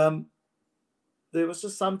 And there was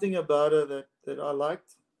just something about her that I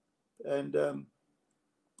liked. And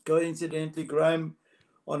coincidentally, Graham,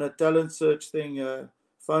 on a talent search thing,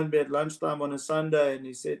 phoned me at lunchtime on a Sunday, and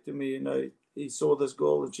he said to me, you know, he saw this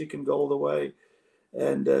girl and she can go all the way.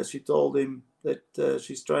 And she told him that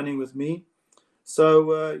she's training with me.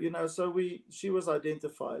 So, you know, she was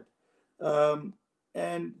identified.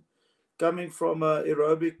 And coming from an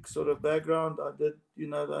aerobic sort of background, I did, you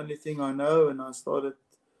know, the only thing I know, and I started,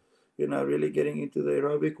 you know, really getting into the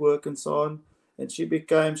aerobic work and so on. And she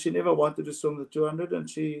never wanted to swim the 200, and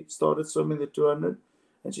she started swimming the 200,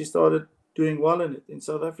 and she started doing well in it in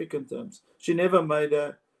South African terms. She never made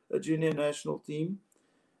a junior national team,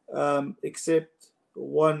 except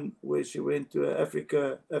one where she went to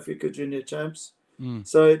Africa Junior Champs.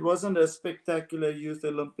 So it wasn't a spectacular Youth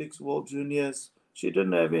Olympics, World Juniors. She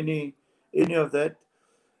didn't have any of that.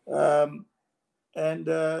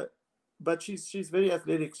 But she's very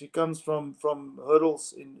athletic. She comes from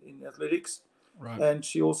hurdles in athletics. Right. And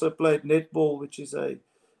she also played netball, which is the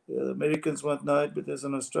Americans won't know it, but as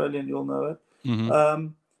an Australian, you'll know it.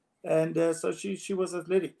 Mm-hmm. So she was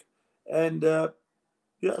athletic. And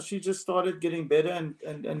she just started getting better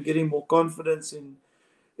and getting more confidence in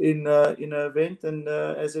her event. And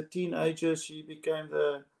as a teenager, she became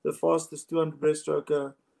the fastest 200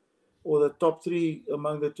 breaststroker, or the top 3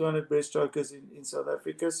 among the 200 breaststrokers in South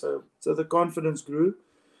Africa. So the confidence grew.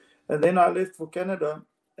 And then I left for Canada,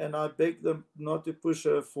 and I begged them not to push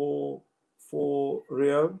her for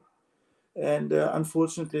Rio. And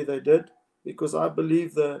unfortunately they did, because I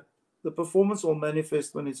believe the performance will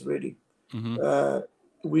manifest when it's ready. Mm-hmm.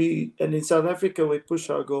 And in South Africa, we push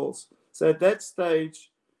our goals. So at that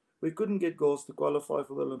stage, we couldn't get goals to qualify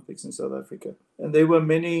for the Olympics in South Africa. And there were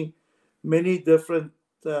many, many different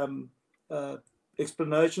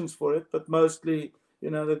explanations for it, but mostly, you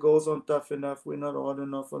know, the goals aren't tough enough, we're not hard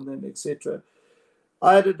enough on them, etc.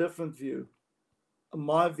 I had a different view.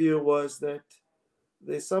 My view was that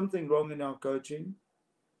there's something wrong in our coaching,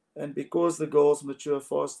 and because the girls mature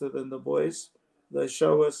faster than the boys, they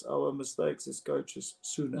show us our mistakes as coaches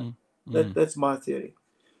sooner. That's my theory.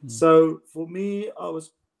 So for me, I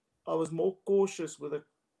was more cautious with a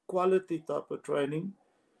quality type of training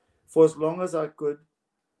for as long as I could.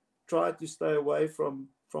 Try to stay away from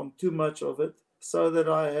too much of it, so that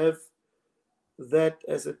I have that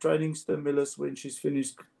as a training stimulus when she's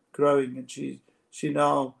finished growing, and she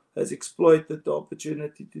now has exploited the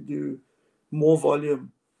opportunity to do more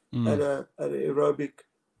volume at an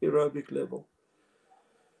aerobic level.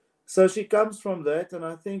 So she comes from that, and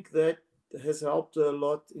I think that has helped her a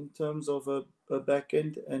lot in terms of a back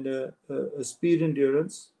end and a speed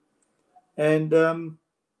endurance. And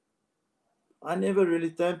I never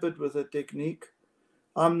really tampered with her technique.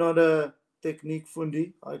 I'm not a technique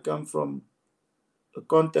fundi. I come from a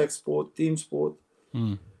contact sport, team sport.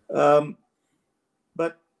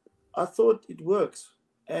 But I thought it works.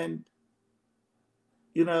 And,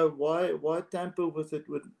 you know, why tamper with it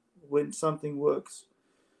when something works?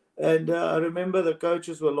 And I remember the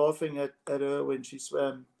coaches were laughing at her when she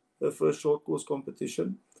swam her first short course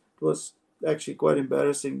competition. It was actually quite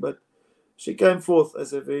embarrassing, but she came forth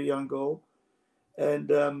as a very young girl.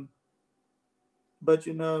 And but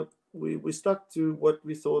we stuck to what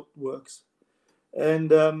we thought works. And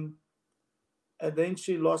then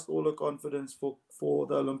she lost all her confidence for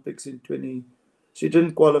the Olympics in 20. She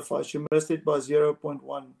didn't qualify. She missed it by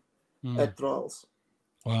 0.1 at trials.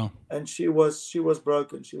 Wow. And she was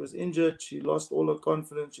broken. She was injured. She lost all her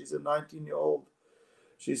confidence. She's a 19-year-old.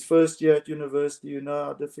 She's first year at university. You know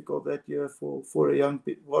how difficult that year for a young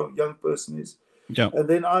person is. Yeah. And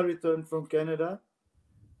then I returned from Canada,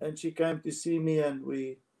 and she came to see me, and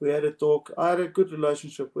we had a talk. I had a good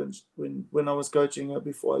relationship when I was coaching her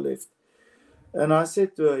before I left. And I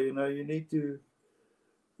said to her, you need to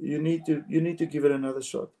give it another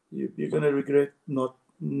shot. You're going to regret not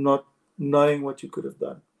knowing what you could have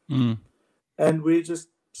done. Mm. And we just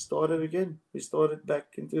started again. We started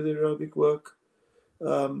back into the aerobic work.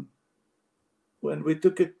 When we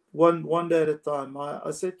took it one day at a time,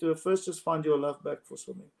 I said to her, first just find your love back for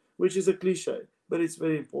swimming, which is a cliche, but it's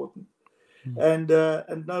very important. And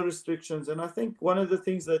no restrictions. And I think one of the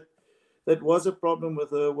things that was a problem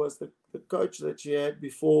with her was the coach that she had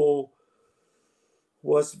before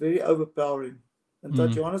was very overpowering. And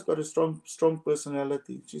Tatiana's got a strong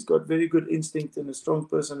personality. She's got very good instinct and a strong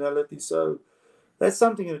personality. So that's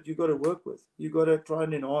something that you got to work with. You got to try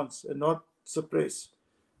and enhance and not suppress.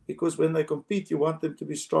 Because when they compete, you want them to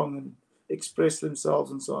be strong and express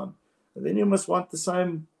themselves and so on. And then you must want the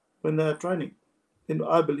same when they're training,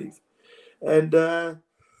 I believe. And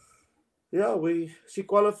she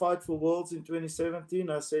qualified for Worlds in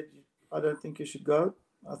 2017. I said, I don't think you should go.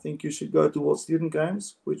 I think you should go to World Student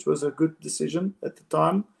Games, which was a good decision at the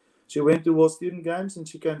time. She went to World Student Games and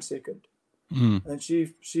she came second. And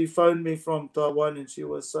she phoned me from Taiwan and she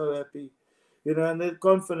was so happy, and the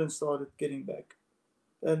confidence started getting back.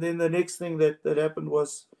 And then the next thing that happened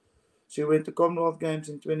was she went to Commonwealth Games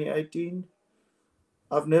in 2018.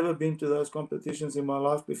 I've never been to those competitions in my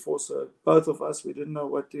life before, so both of us, we didn't know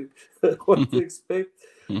what to expect.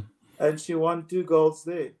 And she won 2 golds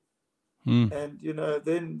there. And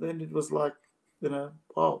then it was like,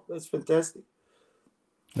 wow, that's fantastic.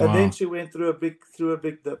 Wow. And then she went through a big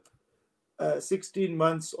dip. 16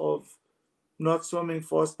 months of not swimming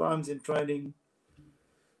fast times in training.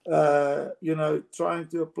 Trying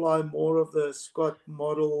to apply more of the Scott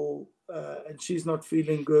model, and she's not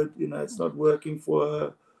feeling good. It's not working for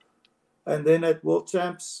her. And then at World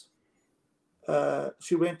Champs,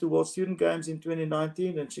 she went to World Student Games in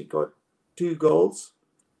 2019 and she got 2 golds.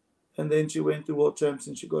 And then she went to World Champs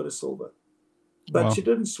and she got a silver. But she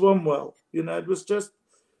didn't swim well. It was just,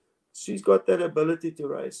 she's got that ability to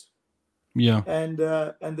race. Yeah. And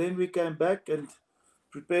then we came back and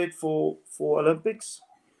prepared for Olympics.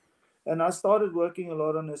 And I started working a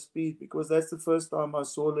lot on her speed because that's the first time I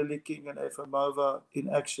saw Lily King and Efimova in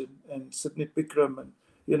action, and Sydney Pickram and,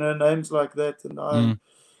 names like that. And I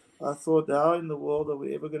thought, how in the world are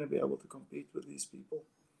we ever going to be able to compete with these people?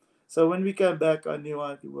 So when we came back, I knew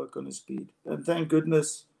I had to work on her speed. And thank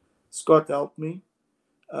goodness Scott helped me.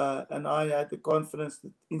 And I had the confidence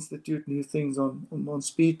to institute new things on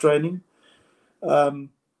speed training. And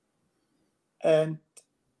then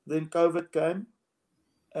COVID came.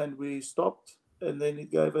 And we stopped, and then it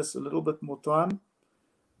gave us a little bit more time.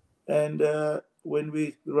 And when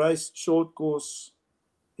we raced short course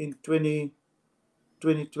in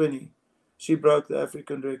 2020, she broke the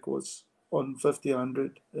African records on 50,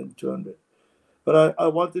 100, and 200. But I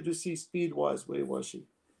wanted to see speed-wise, where was she?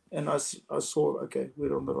 And I saw, okay,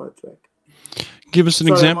 we're on the right track. Give us an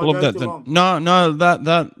example of that. Then. No,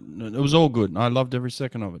 that it was all good. I loved every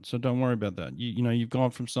second of it. So don't worry about that. You've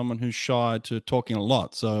gone from someone who's shy to talking a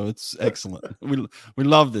lot. So it's excellent. we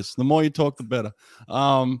love this. The more you talk, the better.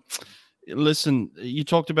 Listen, you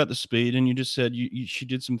talked about the speed, and you just said she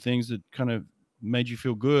did some things that kind of made you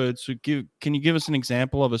feel good. So can you give us an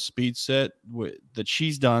example of a speed set that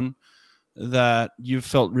she's done that you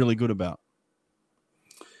felt really good about?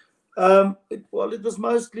 It was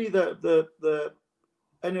mostly the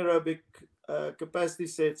anaerobic capacity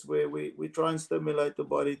sets where we try and stimulate the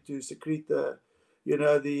body to secrete the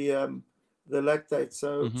lactate.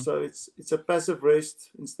 So it's a passive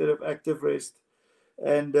rest instead of active rest,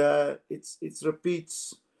 and it's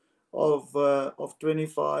repeats of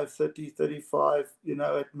 25, 30, 35.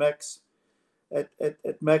 At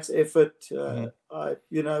max effort. With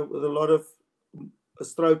a lot of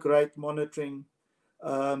stroke rate monitoring.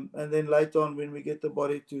 And then later on, when we get the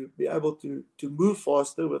body to be able to move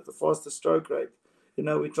faster with the faster stroke rate,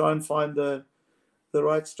 we try and find the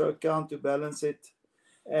right stroke count to balance it.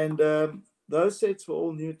 And those sets were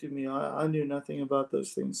all new to me. I knew nothing about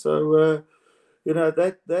those things. So, you know,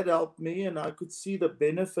 that helped me, and I could see the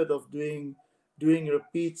benefit of doing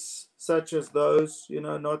repeats such as those, you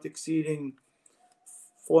know, not exceeding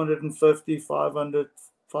 450, 500,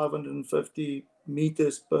 550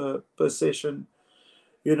 meters per session,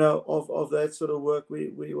 you know, of that sort of work.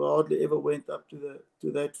 We hardly ever went up to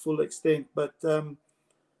that full extent, but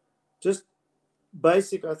just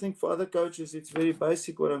basic. I think for other coaches it's very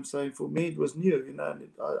basic what I'm saying. For me it was new, you know, and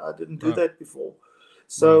I didn't do that before.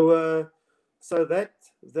 So so that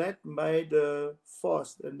made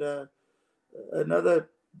fast. And another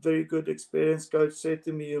very good experienced coach said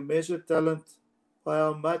to me, you measure talent by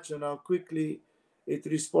how much and how quickly it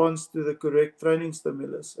responds to the correct training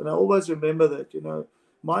stimulus. And I always remember that, you know,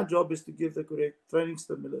 my job is to give the correct training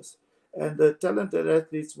stimulus, and the talented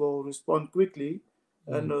athletes will respond quickly,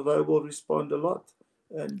 and they will respond a lot.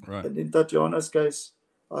 And in Tatiana's case,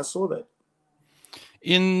 I saw that.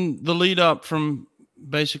 In the lead up from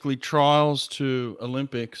basically trials to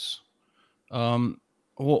Olympics,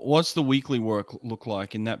 what's the weekly work look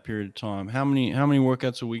like in that period of time? How many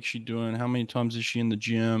workouts a week is she doing? How many times is she in the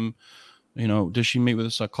gym? You know, does she meet with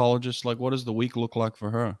a psychologist? Like, what does the week look like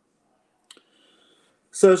for her?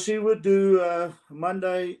 So she would do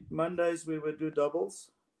Mondays we would do doubles.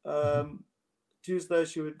 Tuesday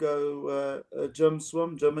she would go gym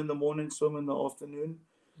in the morning, swim in the afternoon.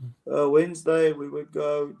 Wednesday we would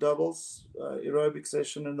go doubles, aerobic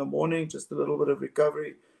session in the morning, just a little bit of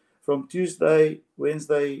recovery from Tuesday.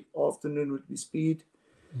 Wednesday afternoon would be speed.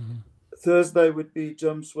 Thursday would be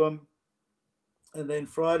gym, swim. And then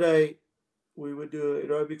Friday we would do an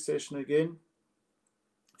aerobic session again.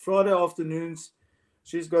 Friday afternoons,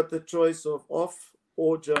 she's got the choice of off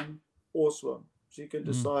or gym or swim. She can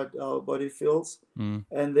decide how her body feels.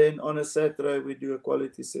 And then on a Saturday, we do a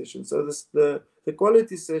quality session. So the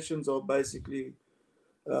quality sessions are basically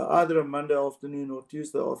either a Monday afternoon or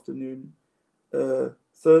Tuesday afternoon,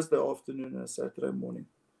 Thursday afternoon, and Saturday morning.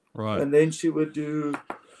 Right. And then she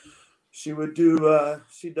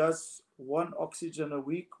does one oxygen a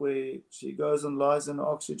week, where she goes and lies in an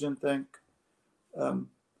oxygen tank,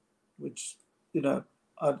 which, you know,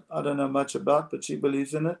 I don't know much about, but she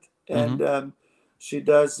believes in it. And she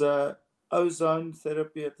does ozone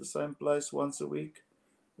therapy at the same place once a week,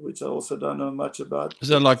 which I also don't know much about. Is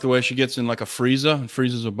that like the way she gets in like a freezer and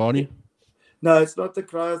freezes her body? No, it's not the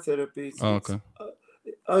cryotherapy. Okay.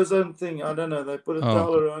 It's ozone thing. I don't know. They put a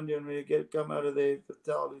towel around you, and when you come out of there, the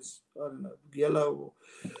towel is, I don't know, yellow or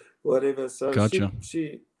whatever. So gotcha.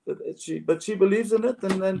 But she believes in it,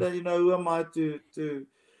 and then you know, who am I to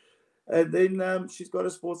and then she's got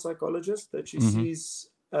a sports psychologist that she sees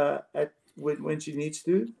at when she needs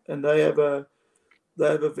to, and they have a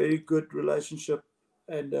very good relationship.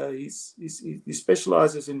 And he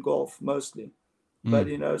specializes in golf mostly, but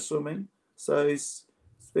you know, swimming. So he's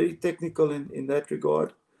very technical in that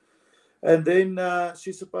regard. And then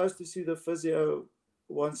she's supposed to see the physio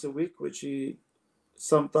once a week, which she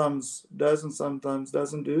sometimes does and sometimes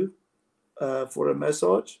doesn't do, for a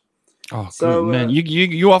massage. Oh, so man,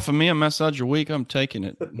 you offer me a massage a week, I'm taking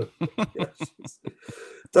it. Yeah,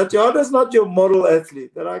 Tatiana's not your model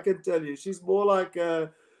athlete, that I can tell you. She's more like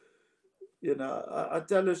you know, I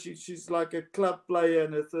tell her she's like a club player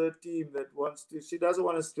in a third team that she doesn't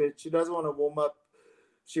want to stretch, she doesn't want to warm up.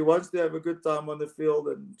 She wants to have a good time on the field,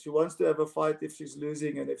 and she wants to have a fight if she's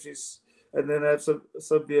losing, and then have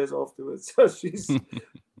some beers afterwards. So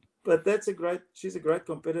but she's a great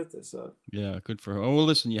competitor. So yeah, good for her. Oh, well,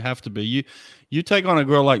 listen, you have to be. You take on a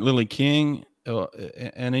girl like Lily King,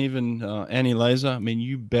 and even Annie Laser. I mean,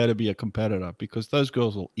 you better be a competitor, because those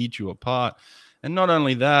girls will eat you apart. And not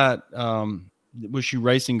only that, was she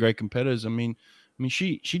racing great competitors? I mean,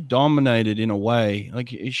 she dominated in a way. Like,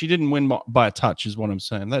 she didn't win by a touch, is what I'm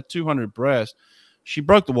saying. That 200 breast, she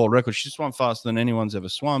broke the world record. She swam faster than anyone's ever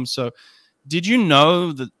swum. So, did you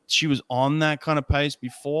know that she was on that kind of pace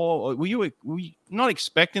before? Were you not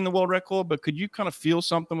expecting the world record, but could you kind of feel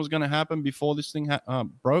something was going to happen before this thing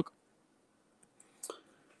broke?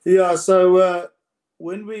 Yeah. So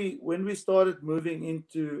when we started moving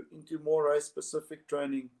into more race specific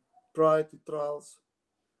training prior to trials,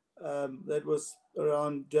 that was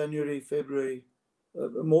around January, February,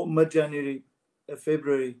 more mid-January,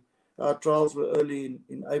 February. Our trials were early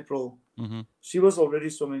in April. She was already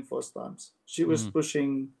swimming fast times. She was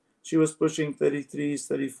pushing 33s,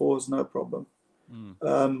 34s, no problem.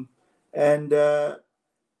 And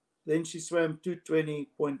then she swam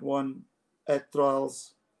 220.1 at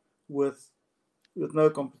trials with no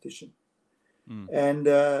competition. And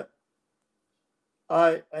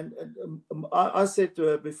I said to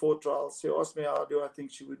her before trials, she asked me, how do I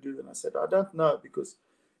think she would do? And I said, I don't know, because,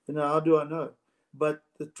 you know, how do I know? but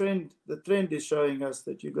the trend is showing us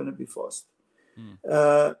that you're going to be fast.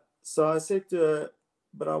 So I said to her,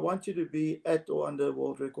 but I want you to be at or under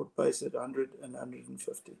world record pace at 100 and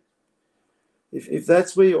 150. If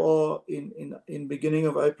that's where you are in beginning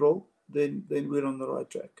of April, then we're on the right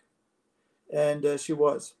track. And she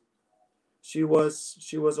was a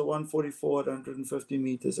 144 at 150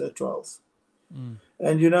 meters at trials. And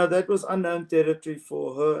that was unknown territory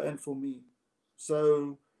for her and for me.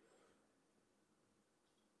 So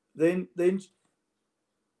then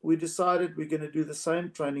we decided we're going to do the same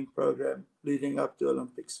training program leading up to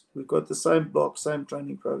Olympics. We've got the same block, same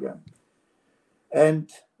training program. And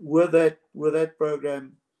with that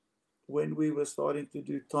program, when we were starting to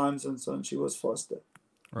do times and so on, she was faster.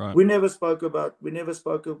 Right. We never spoke about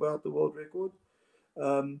the world record,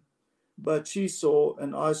 but she saw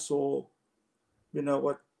and I saw,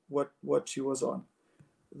 what she was on.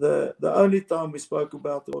 The only time we spoke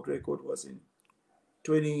about the world record was in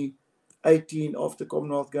 2018 after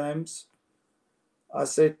Commonwealth Games. I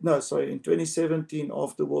said, in 2017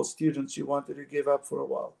 after World Students, she wanted to give up for a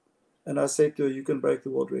while. And I said to her, you can break the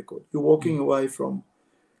world record. You're walking away from,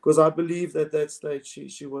 because I believed at that stage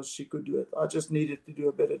she could do it. I just needed to do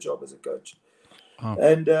a better job as a coach. Oh.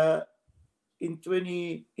 And in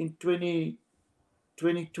 2020,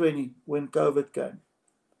 when COVID came,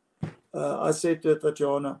 I said to her,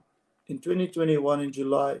 Tatiana, in 2021 in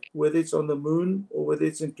July, whether it's on the moon or whether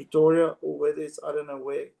it's in Pretoria or whether it's I don't know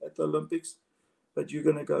where at the Olympics, but you're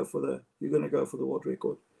gonna go for the world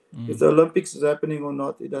record. If the Olympics is happening or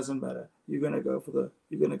not, it doesn't matter. You're gonna go for the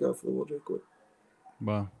world record.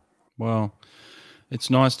 Wow. Well, it's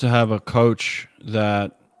nice to have a coach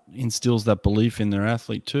that instills that belief in their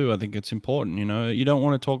athlete too. I think it's important. You don't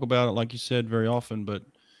want to talk about it, like you said, very often, but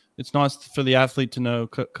it's nice for the athlete to know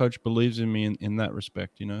coach believes in me in that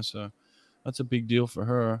respect, so that's a big deal for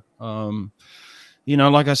her.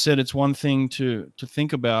 Like I said, it's one thing to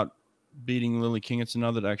think about beating Lily King. It's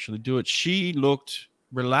another to actually do it. She looked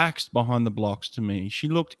relaxed behind the blocks to me. She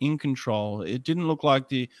looked in control. It didn't look like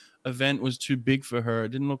the event was too big for her. It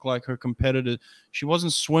didn't look like her competitor. She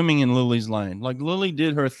wasn't swimming in Lily's lane. Like Lily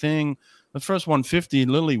did her thing. The first 150,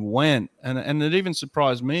 Lily went, and it even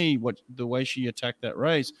surprised me the way she attacked that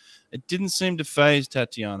race. It didn't seem to phase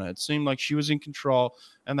Tatiana. It seemed like she was in control.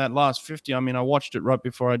 And that last 50, I watched it right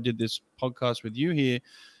before I did this podcast with you here.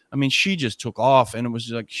 She just took off, and it was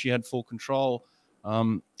like she had full control.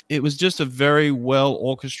 It was just a very well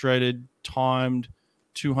orchestrated, timed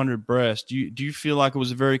 200 breast. Do you feel like it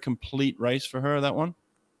was a very complete race for her, that one?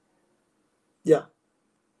 Yeah,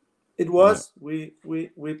 it was. Yeah.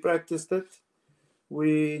 We practiced it.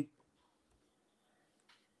 We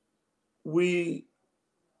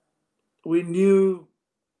knew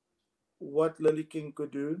what Lily King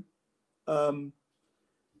could do, and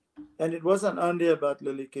it wasn't only about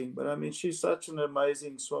Lily King, but she's such an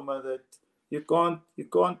amazing swimmer that you can't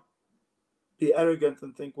be arrogant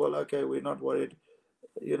and think, well, okay, we're not worried.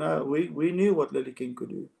 We knew what Lily King could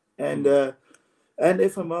do, and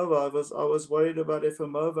Efimova. I was worried about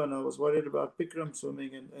Efimova, and I was worried about Bikram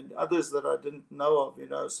swimming and others that I didn't know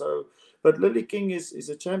of. So, but Lily King is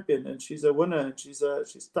a champion, and she's a winner, and she's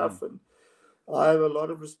tough, and I have a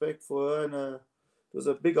lot of respect for her. And it was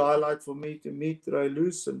a big highlight for me to meet Ray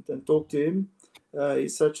Luce and talk to him.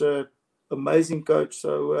 He's such a amazing coach.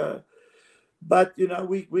 So, but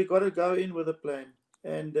we got to go in with a plan,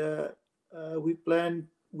 and we planned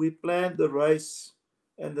the race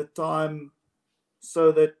and the time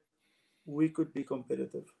so that we could be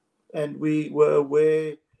competitive, and we were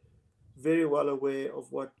very well aware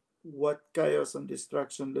of what chaos and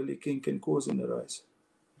destruction Lily King can cause in the race.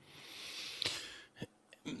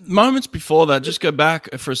 Moments before that, just go back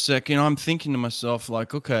for a second. I'm thinking to myself,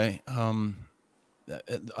 like, okay,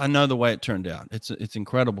 I know the way it turned out. It's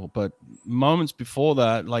incredible, but moments before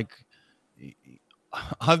that, like,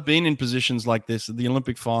 I've been in positions like this at the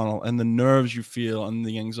Olympic final, and the nerves you feel and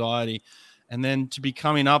the anxiety, and then to be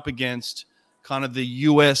coming up against kind of the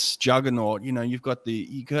US juggernaut. You've got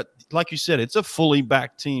like you said, it's a fully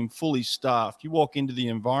backed team, fully staffed. You walk into the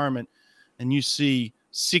environment and you see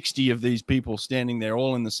 60 of these people standing there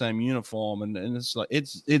all in the same uniform, and it's like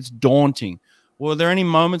it's daunting. Were there any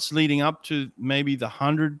moments leading up to maybe the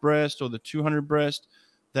 100 breast or the 200 breast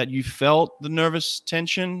that you felt the nervous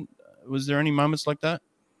tension? Was there any moments like that?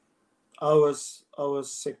 I was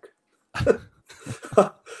sick.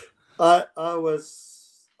 I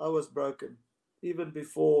was broken even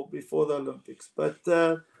before the Olympics. But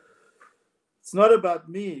it's not about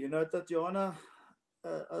me, Tatiana.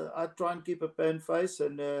 I try and keep a pan face,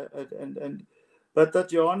 but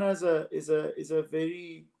Tatiana is a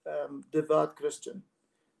very devout Christian,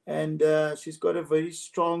 and she's got a very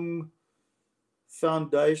strong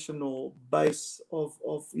foundational base of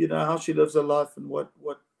how she lives her life and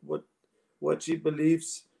what she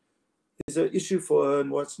believes is an issue for her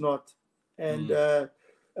and what's not. And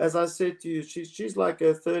as I said to you, she's like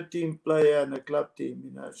a third team player in a club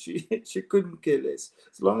team. She couldn't care less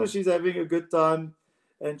as long as she's having a good time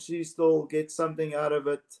and she still gets something out of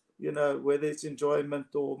it. Whether it's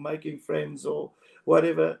enjoyment or making friends or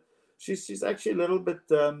whatever. She's actually a little bit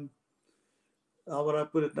how would I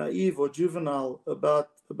put it, naive or juvenile about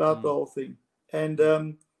the whole thing. And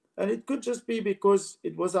it could just be because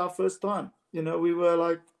it was our first time. We were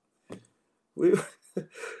like, we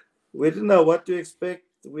didn't know what to expect.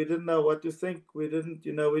 We didn't know what to think. We didn't,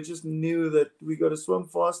 we just knew that we got to swim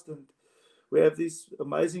fast, and we have these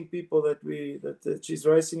amazing people that she's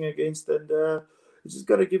racing against, and you just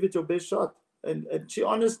got to give it your best shot. And she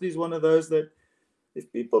honestly is one of those that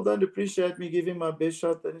if people don't appreciate me giving my best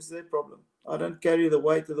shot, then it's their problem. I don't carry the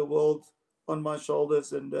weight of the world on my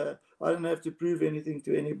shoulders, and I don't have to prove anything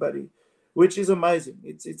to anybody, which is amazing.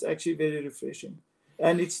 It's actually very refreshing.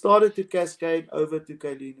 And it started to cascade over to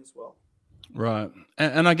Kayleen as well. Right.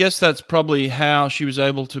 And I guess that's probably how she was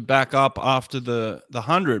able to back up after the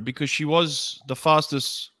 100, because she was the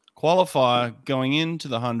fastest qualifier going into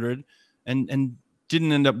the 100 and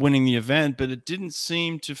didn't end up winning the event, but it didn't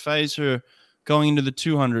seem to phase her going into the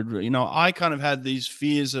 200. I kind of had these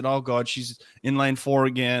fears that, oh God, she's in lane 4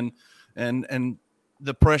 again, and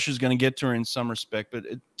the pressure's going to get to her in some respect, but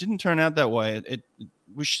it didn't turn out that way.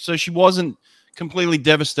 So she wasn't completely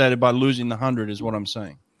devastated by losing the 100 is what I'm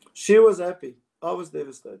saying. She was happy. I was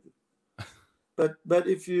devastated. But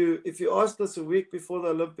if you asked us a week before the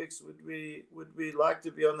Olympics, would we like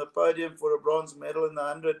to be on the podium for a bronze medal in the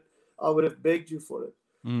 100, I would have begged you for it.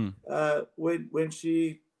 When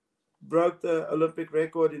she broke the Olympic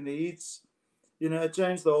record in the heats, it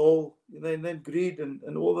changed the whole, and then greed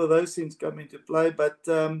and all of those things come into play. But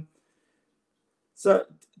so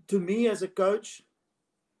to me as a coach,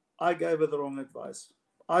 I gave her the wrong advice.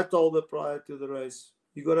 I told her prior to the race,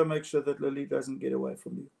 you got to make sure that Lily doesn't get away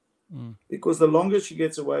from you. Because the longer she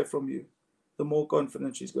gets away from you, the more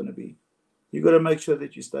confident she's going to be. You got to make sure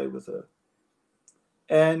that you stay with her.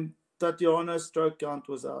 And Tatiana's stroke count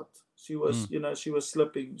was out. She was, she was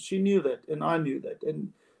slipping. She knew that, and I knew that.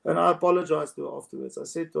 And I apologized to her afterwards. I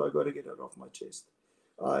said to her, I got to get her off my chest.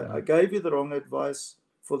 I gave you the wrong advice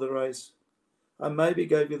for the race. I maybe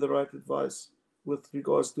gave you the right advice with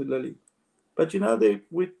regards to Lily. But,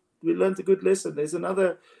 we learned a good lesson. There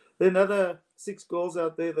are another 6 girls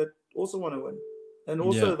out there that also want to win. And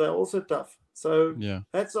also, they're also tough. So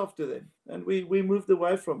hats off to them. And we moved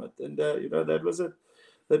away from it. And, that was it.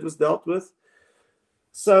 That was dealt with.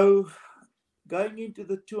 So going into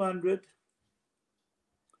the 200,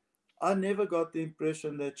 I never got the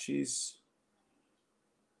impression that she's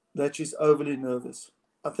overly nervous.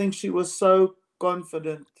 I think she was so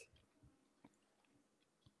confident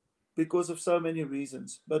because of so many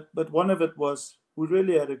reasons. But one of it was we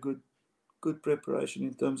really had a good preparation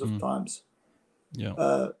in terms of times.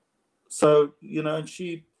 Yeah. So, and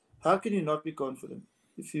she, how can you not be confident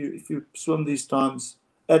if you swim these times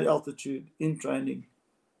at altitude in training?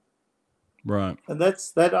 Right. And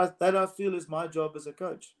that I feel is my job as a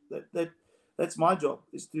coach. That's my job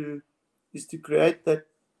is to create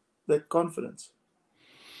that confidence.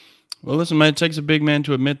 Well, listen, mate, it takes a big man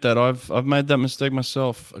to admit that. I've made that mistake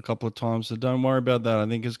myself a couple of times, so don't worry about that. I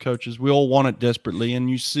think as coaches, we all want it desperately,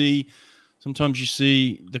 and sometimes you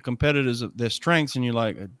see the competitors of their strengths, and you're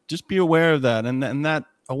like, just be aware of that, and that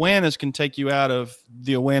awareness can take you out of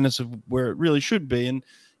the awareness of where it really should be, and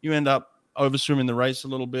you end up overswimming the race a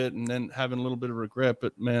little bit and then having a little bit of regret.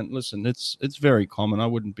 But man, listen, it's very common. I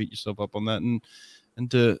wouldn't beat yourself up on that, and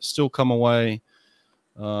to still come away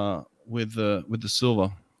with the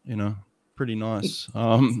silver, pretty nice.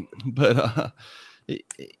 But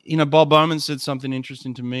Bob Bowman said something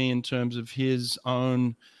interesting to me in terms of his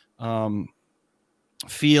own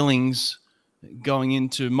feelings going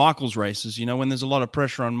into Michael's races, when there's a lot of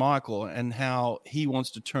pressure on Michael and how he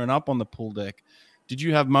wants to turn up on the pool deck. Did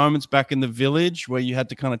you have moments back in the village where you had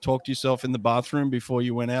to kind of talk to yourself in the bathroom before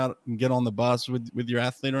you went out and get on the bus with your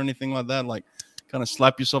athlete or anything like that? Like kind of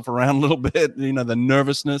slap yourself around a little bit, the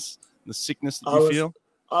nervousness, the sickness that you feel?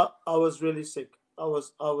 I was really sick. I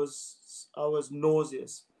was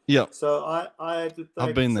nauseous. Yeah. So I had to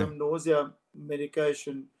take some nausea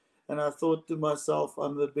medication, and I thought to myself,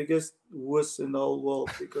 I'm the biggest wuss in the whole world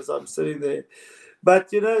because I'm sitting there. But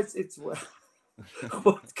it's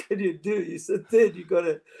what can you do? You sit there. You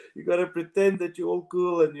gotta pretend that you're all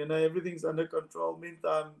cool and everything's under control.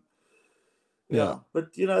 Meantime, yeah.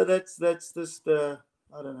 But that's just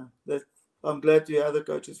I don't know. That I'm glad to hear other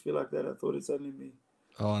coaches feel like that. I thought it's only me.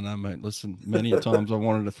 Oh no, mate. Listen, many a times I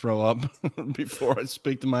wanted to throw up before I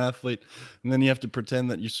speak to my athlete, and then you have to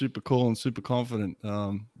pretend that you're super cool and super confident.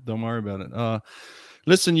 Don't worry about it.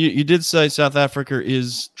 Listen, you did say South Africa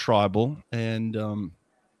is tribal, and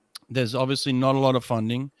there's obviously not a lot of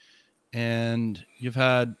funding, and you've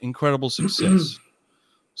had incredible success.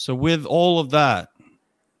 So with all of that,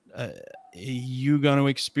 are you going to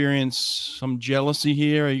experience some jealousy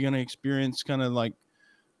here? Are you going to experience kind of like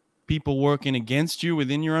people working against you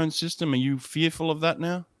within your own system? Are you fearful of that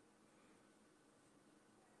now?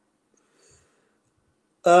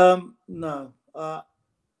 No.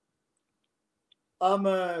 I'm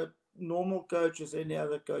a normal coach as any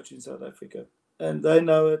other coach in South Africa, and they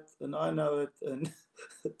know it, and I know it, and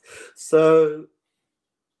so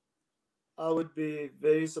I would be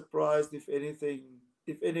very surprised if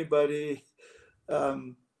anybody, I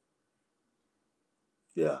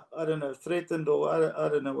don't know, threatened, or I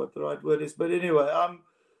don't know what the right word is, but anyway,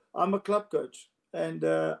 I'm a club coach, and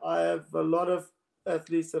I have a lot of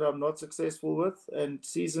athletes that I'm not successful with, and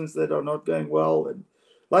seasons that are not going well, and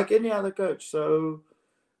like any other coach. So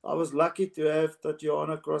I was lucky to have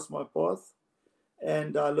Tatiana cross my path,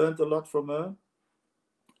 and I learned a lot from her,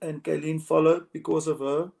 and Kayleen followed because of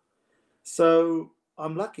her. So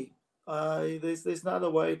I'm lucky. There's no other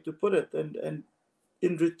way to put it, and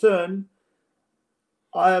in return,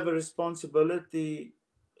 I have a responsibility,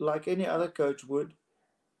 like any other coach would,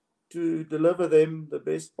 to deliver them the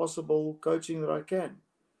best possible coaching that I can.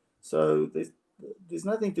 So there's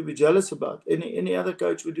nothing to be jealous about. Any other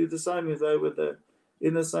coach would do the same if they were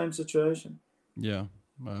in the same situation. Yeah,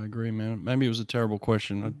 I agree, man. Maybe it was a terrible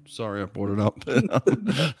question. I'm sorry I brought it up.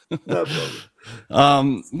 No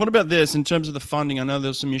problem. What about this in terms of the funding? I know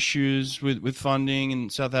there's some issues with funding in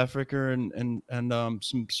South Africa and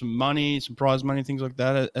some money, some prize money, things like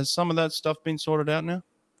that. Has some of that stuff been sorted out now?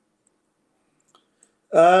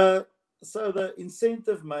 So the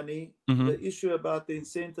incentive money, the issue about the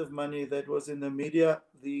incentive money that was in the media,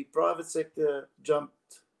 the private sector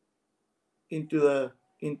jumped into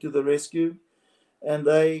the rescue, and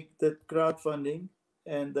they did crowdfunding,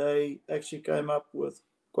 and they actually came up with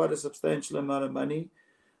quite a substantial amount of money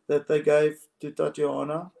that they gave to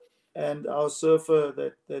Tatiana and our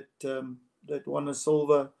surfer that won a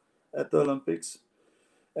silver at the Olympics.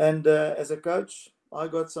 And as a coach, I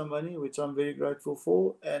got some money, which I'm very grateful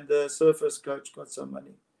for, and the surfers coach got some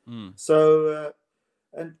money. So,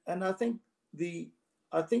 and I think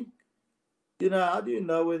how do you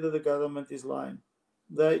know whether the government is lying?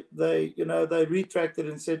 They retracted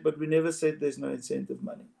and said, but we never said there's no incentive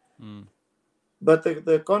money. But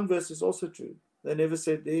the converse is also true. They never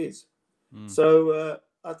said there is. So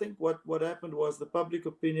I think what happened was the public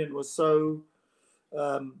opinion was so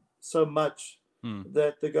much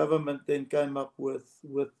that the government then came up with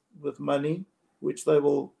money, which they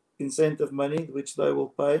will incentive money, which they will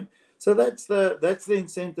pay. So that's the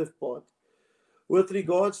incentive part. With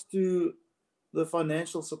regards to the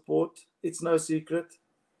financial support, it's no secret.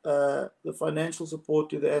 The financial support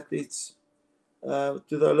to the athletes, to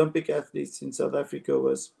the Olympic athletes in South Africa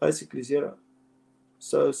was basically zero.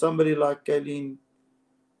 So somebody like Kayleen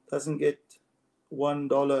doesn't get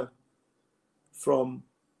 $1 from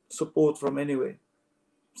support from anywhere.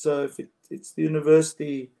 So if it's the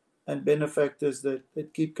university and benefactors that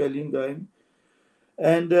keep Kayleen going.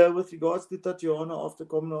 And with regards to Tatiana, after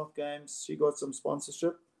Commonwealth Games, she got some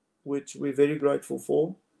sponsorship, which we're very grateful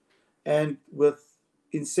for. And with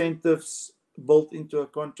incentives built into her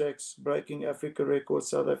contracts, breaking Africa records,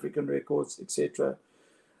 South African records, etc.,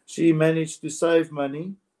 she managed to save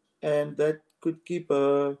money, and that could keep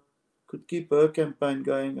her campaign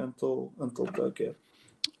going until Tokyo.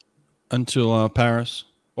 Until Paris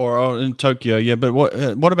or in Tokyo, yeah. But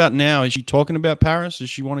what about now? Is she talking about Paris? Does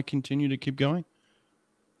she want to continue to keep going?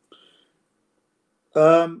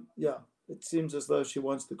 Yeah, it seems as though she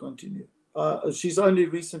wants to continue. She's only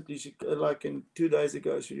recently, like in 2 days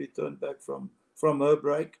ago, she returned back from her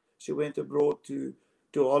break. She went abroad to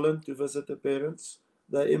Holland to visit her parents.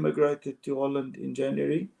 They immigrated to Holland in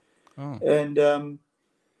January. And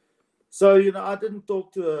so, I didn't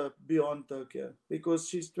talk to her beyond Tokyo because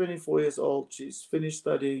she's 24 years old. She's finished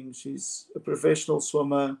studying. She's a professional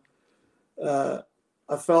swimmer. I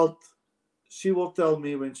felt she will tell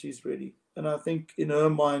me when she's ready. And I think in her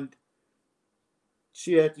mind,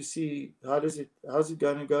 she had to see how's it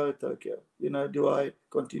going to go at Tokyo. Do I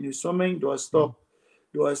continue swimming? Do I stop?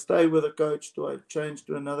 Do I stay with a coach? Do I change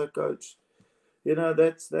to another coach?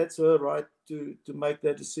 That's her right to make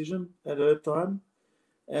that decision at her time.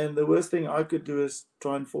 And the worst thing I could do is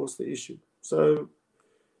try and force the issue. So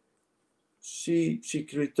she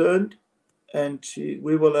returned, and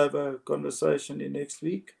we will have a conversation in next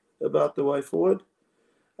week about the way forward.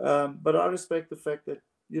 But I respect the fact that,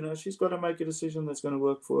 she's got to make a decision that's going to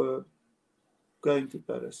work for her going to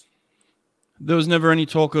Paris. There was never any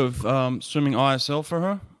talk of swimming ISL for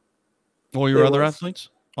her or your other athletes?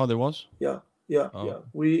 Oh, there was? Yeah.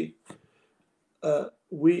 We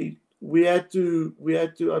had to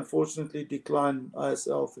unfortunately decline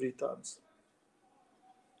ISL 3 times.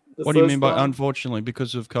 What do you mean by unfortunately?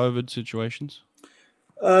 Because of COVID situations?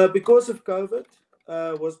 Because of COVID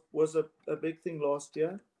was a big thing last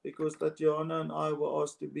year, because Tatiana and I were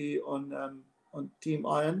asked to be on Team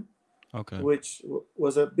Iron, which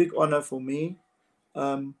was a big honor for me.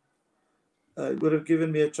 It would have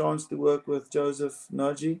given me a chance to work with Joseph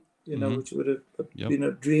Nagy, which would have been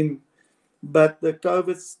a dream. But the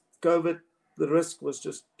COVID, the risk was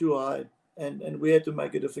just too high, and we had to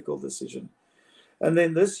make a difficult decision. And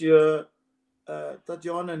then this year,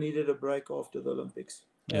 Tatiana needed a break after the Olympics,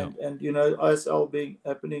 and ISL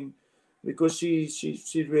happening, because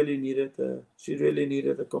she really needed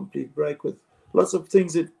a complete break with lots of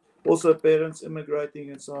things, that also parents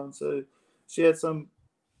immigrating and so on. So she had some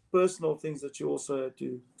personal things that she also had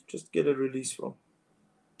to just get a release from.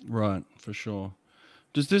 Right, for sure.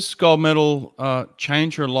 Does this gold medal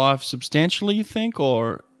change her life substantially, you think,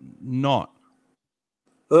 or not?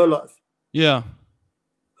 Her life. Yeah.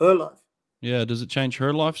 Her life. Yeah. Does it change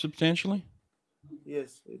her life substantially?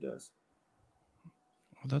 Yes, it does.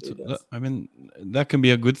 Well, I mean, that can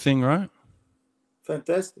be a good thing, right?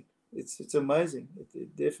 Fantastic. It's amazing.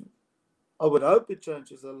 It definitely. I would hope it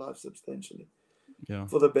changes her life substantially. Yeah.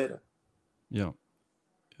 For the better. Yeah.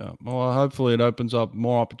 Yeah. Well, hopefully it opens up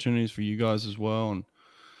more opportunities for you guys as well.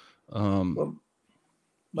 And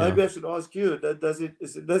maybe I should ask you, does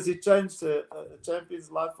it change a champion's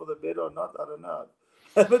life for the better or not? I don't know.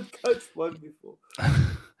 I haven't coached one before.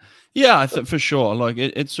 Yeah, for sure. Like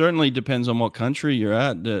it certainly depends on what country you're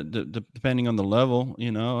at, depending on the level,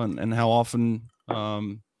 and how often,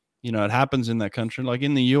 it happens in that country. Like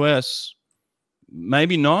in the US,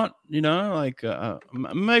 maybe not,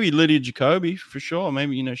 maybe Lydia Jacoby for sure.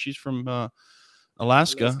 Maybe, she's from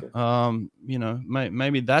Alaska.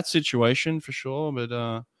 Maybe that situation for sure,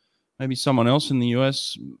 but maybe someone else in the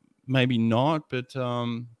US, maybe not. But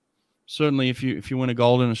certainly if you win a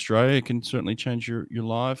gold in Australia, it can certainly change your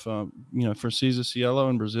life. For Cesar Cielo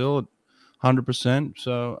in Brazil, 100%.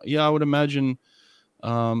 So yeah, I would imagine,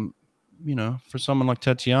 for someone like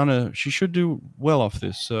Tatiana, she should do well off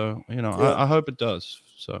this. So, I hope it does.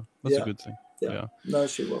 So that's a good thing. Yeah. No,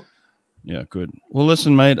 she will. Yeah, good. Well,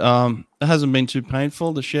 listen, mate, it hasn't been too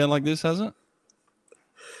painful to share like this, has it?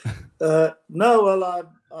 No, well,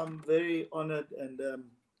 I'm very honored and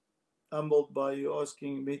humbled by you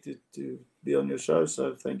asking me to be on your show.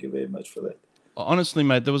 So thank you very much for that. Honestly,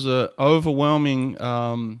 mate, there was an overwhelming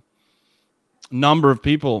number of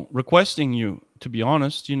people requesting you, to be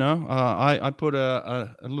honest. I put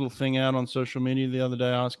a little thing out on social media the other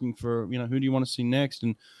day asking for, who do you want to see next?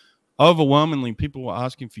 And overwhelmingly people were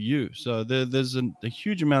asking for you. So there's a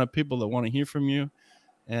huge amount of people that want to hear from you.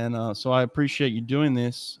 And so I appreciate you doing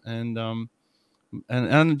this. And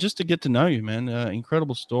just to get to know you, man,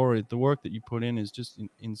 incredible story. The work that you put in is just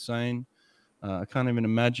insane. I can't even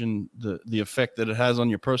imagine the effect that it has on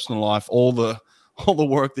your personal life, all the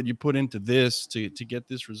work that you put into this to get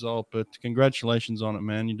this result. But congratulations on it,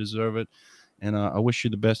 man. You deserve it. And I wish you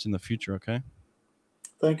the best in the future, okay?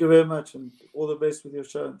 Thank you very much, and all the best with your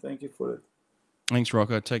show, and thank you for it. Thanks,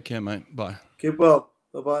 Rocco. Take care, mate. Bye. Keep well.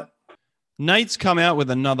 Bye-bye. Nate's come out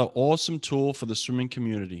with another awesome tool for the swimming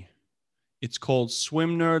community. It's called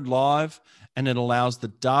Swim Nerd Live, and it allows the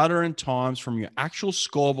data and times from your actual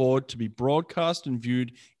scoreboard to be broadcast and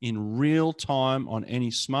viewed in real time on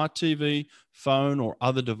any smart TV, phone, or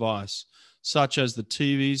other device, such as the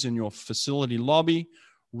TVs in your facility lobby,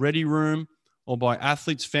 ready room, or by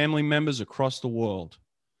athletes' family members across the world.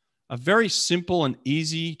 A very simple and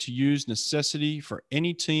easy to use necessity for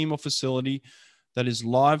any team or facility that is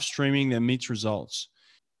live streaming their meets results.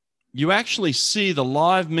 You actually see the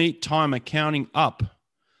live meet timer counting up.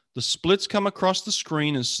 The splits come across the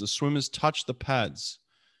screen as the swimmers touch the pads.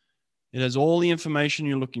 It has all the information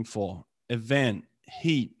you're looking for: event,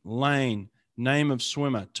 heat, lane, name of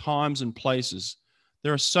swimmer, times and places.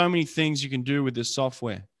 There are so many things you can do with this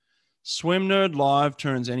software. Swim Nerd Live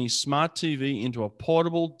turns any smart TV into a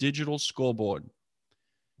portable digital scoreboard.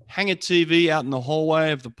 Hang a TV out in the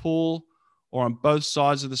hallway of the pool or on both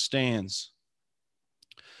sides of the stands.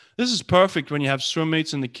 This is perfect when you have swim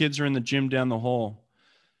meets and the kids are in the gym down the hall.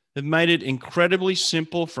 They've made it incredibly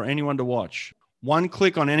simple for anyone to watch. One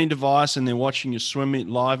click on any device and they're watching your swim meet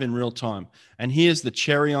live in real time. And here's the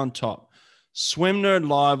cherry on top. Swim Nerd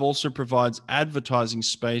Live also provides advertising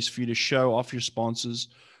space for you to show off your sponsors,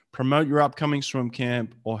 promote your upcoming swim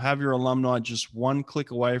camp, or have your alumni just one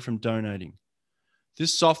click away from donating.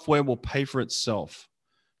 This software will pay for itself.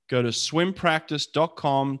 Go to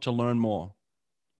swimpractice.com to learn more.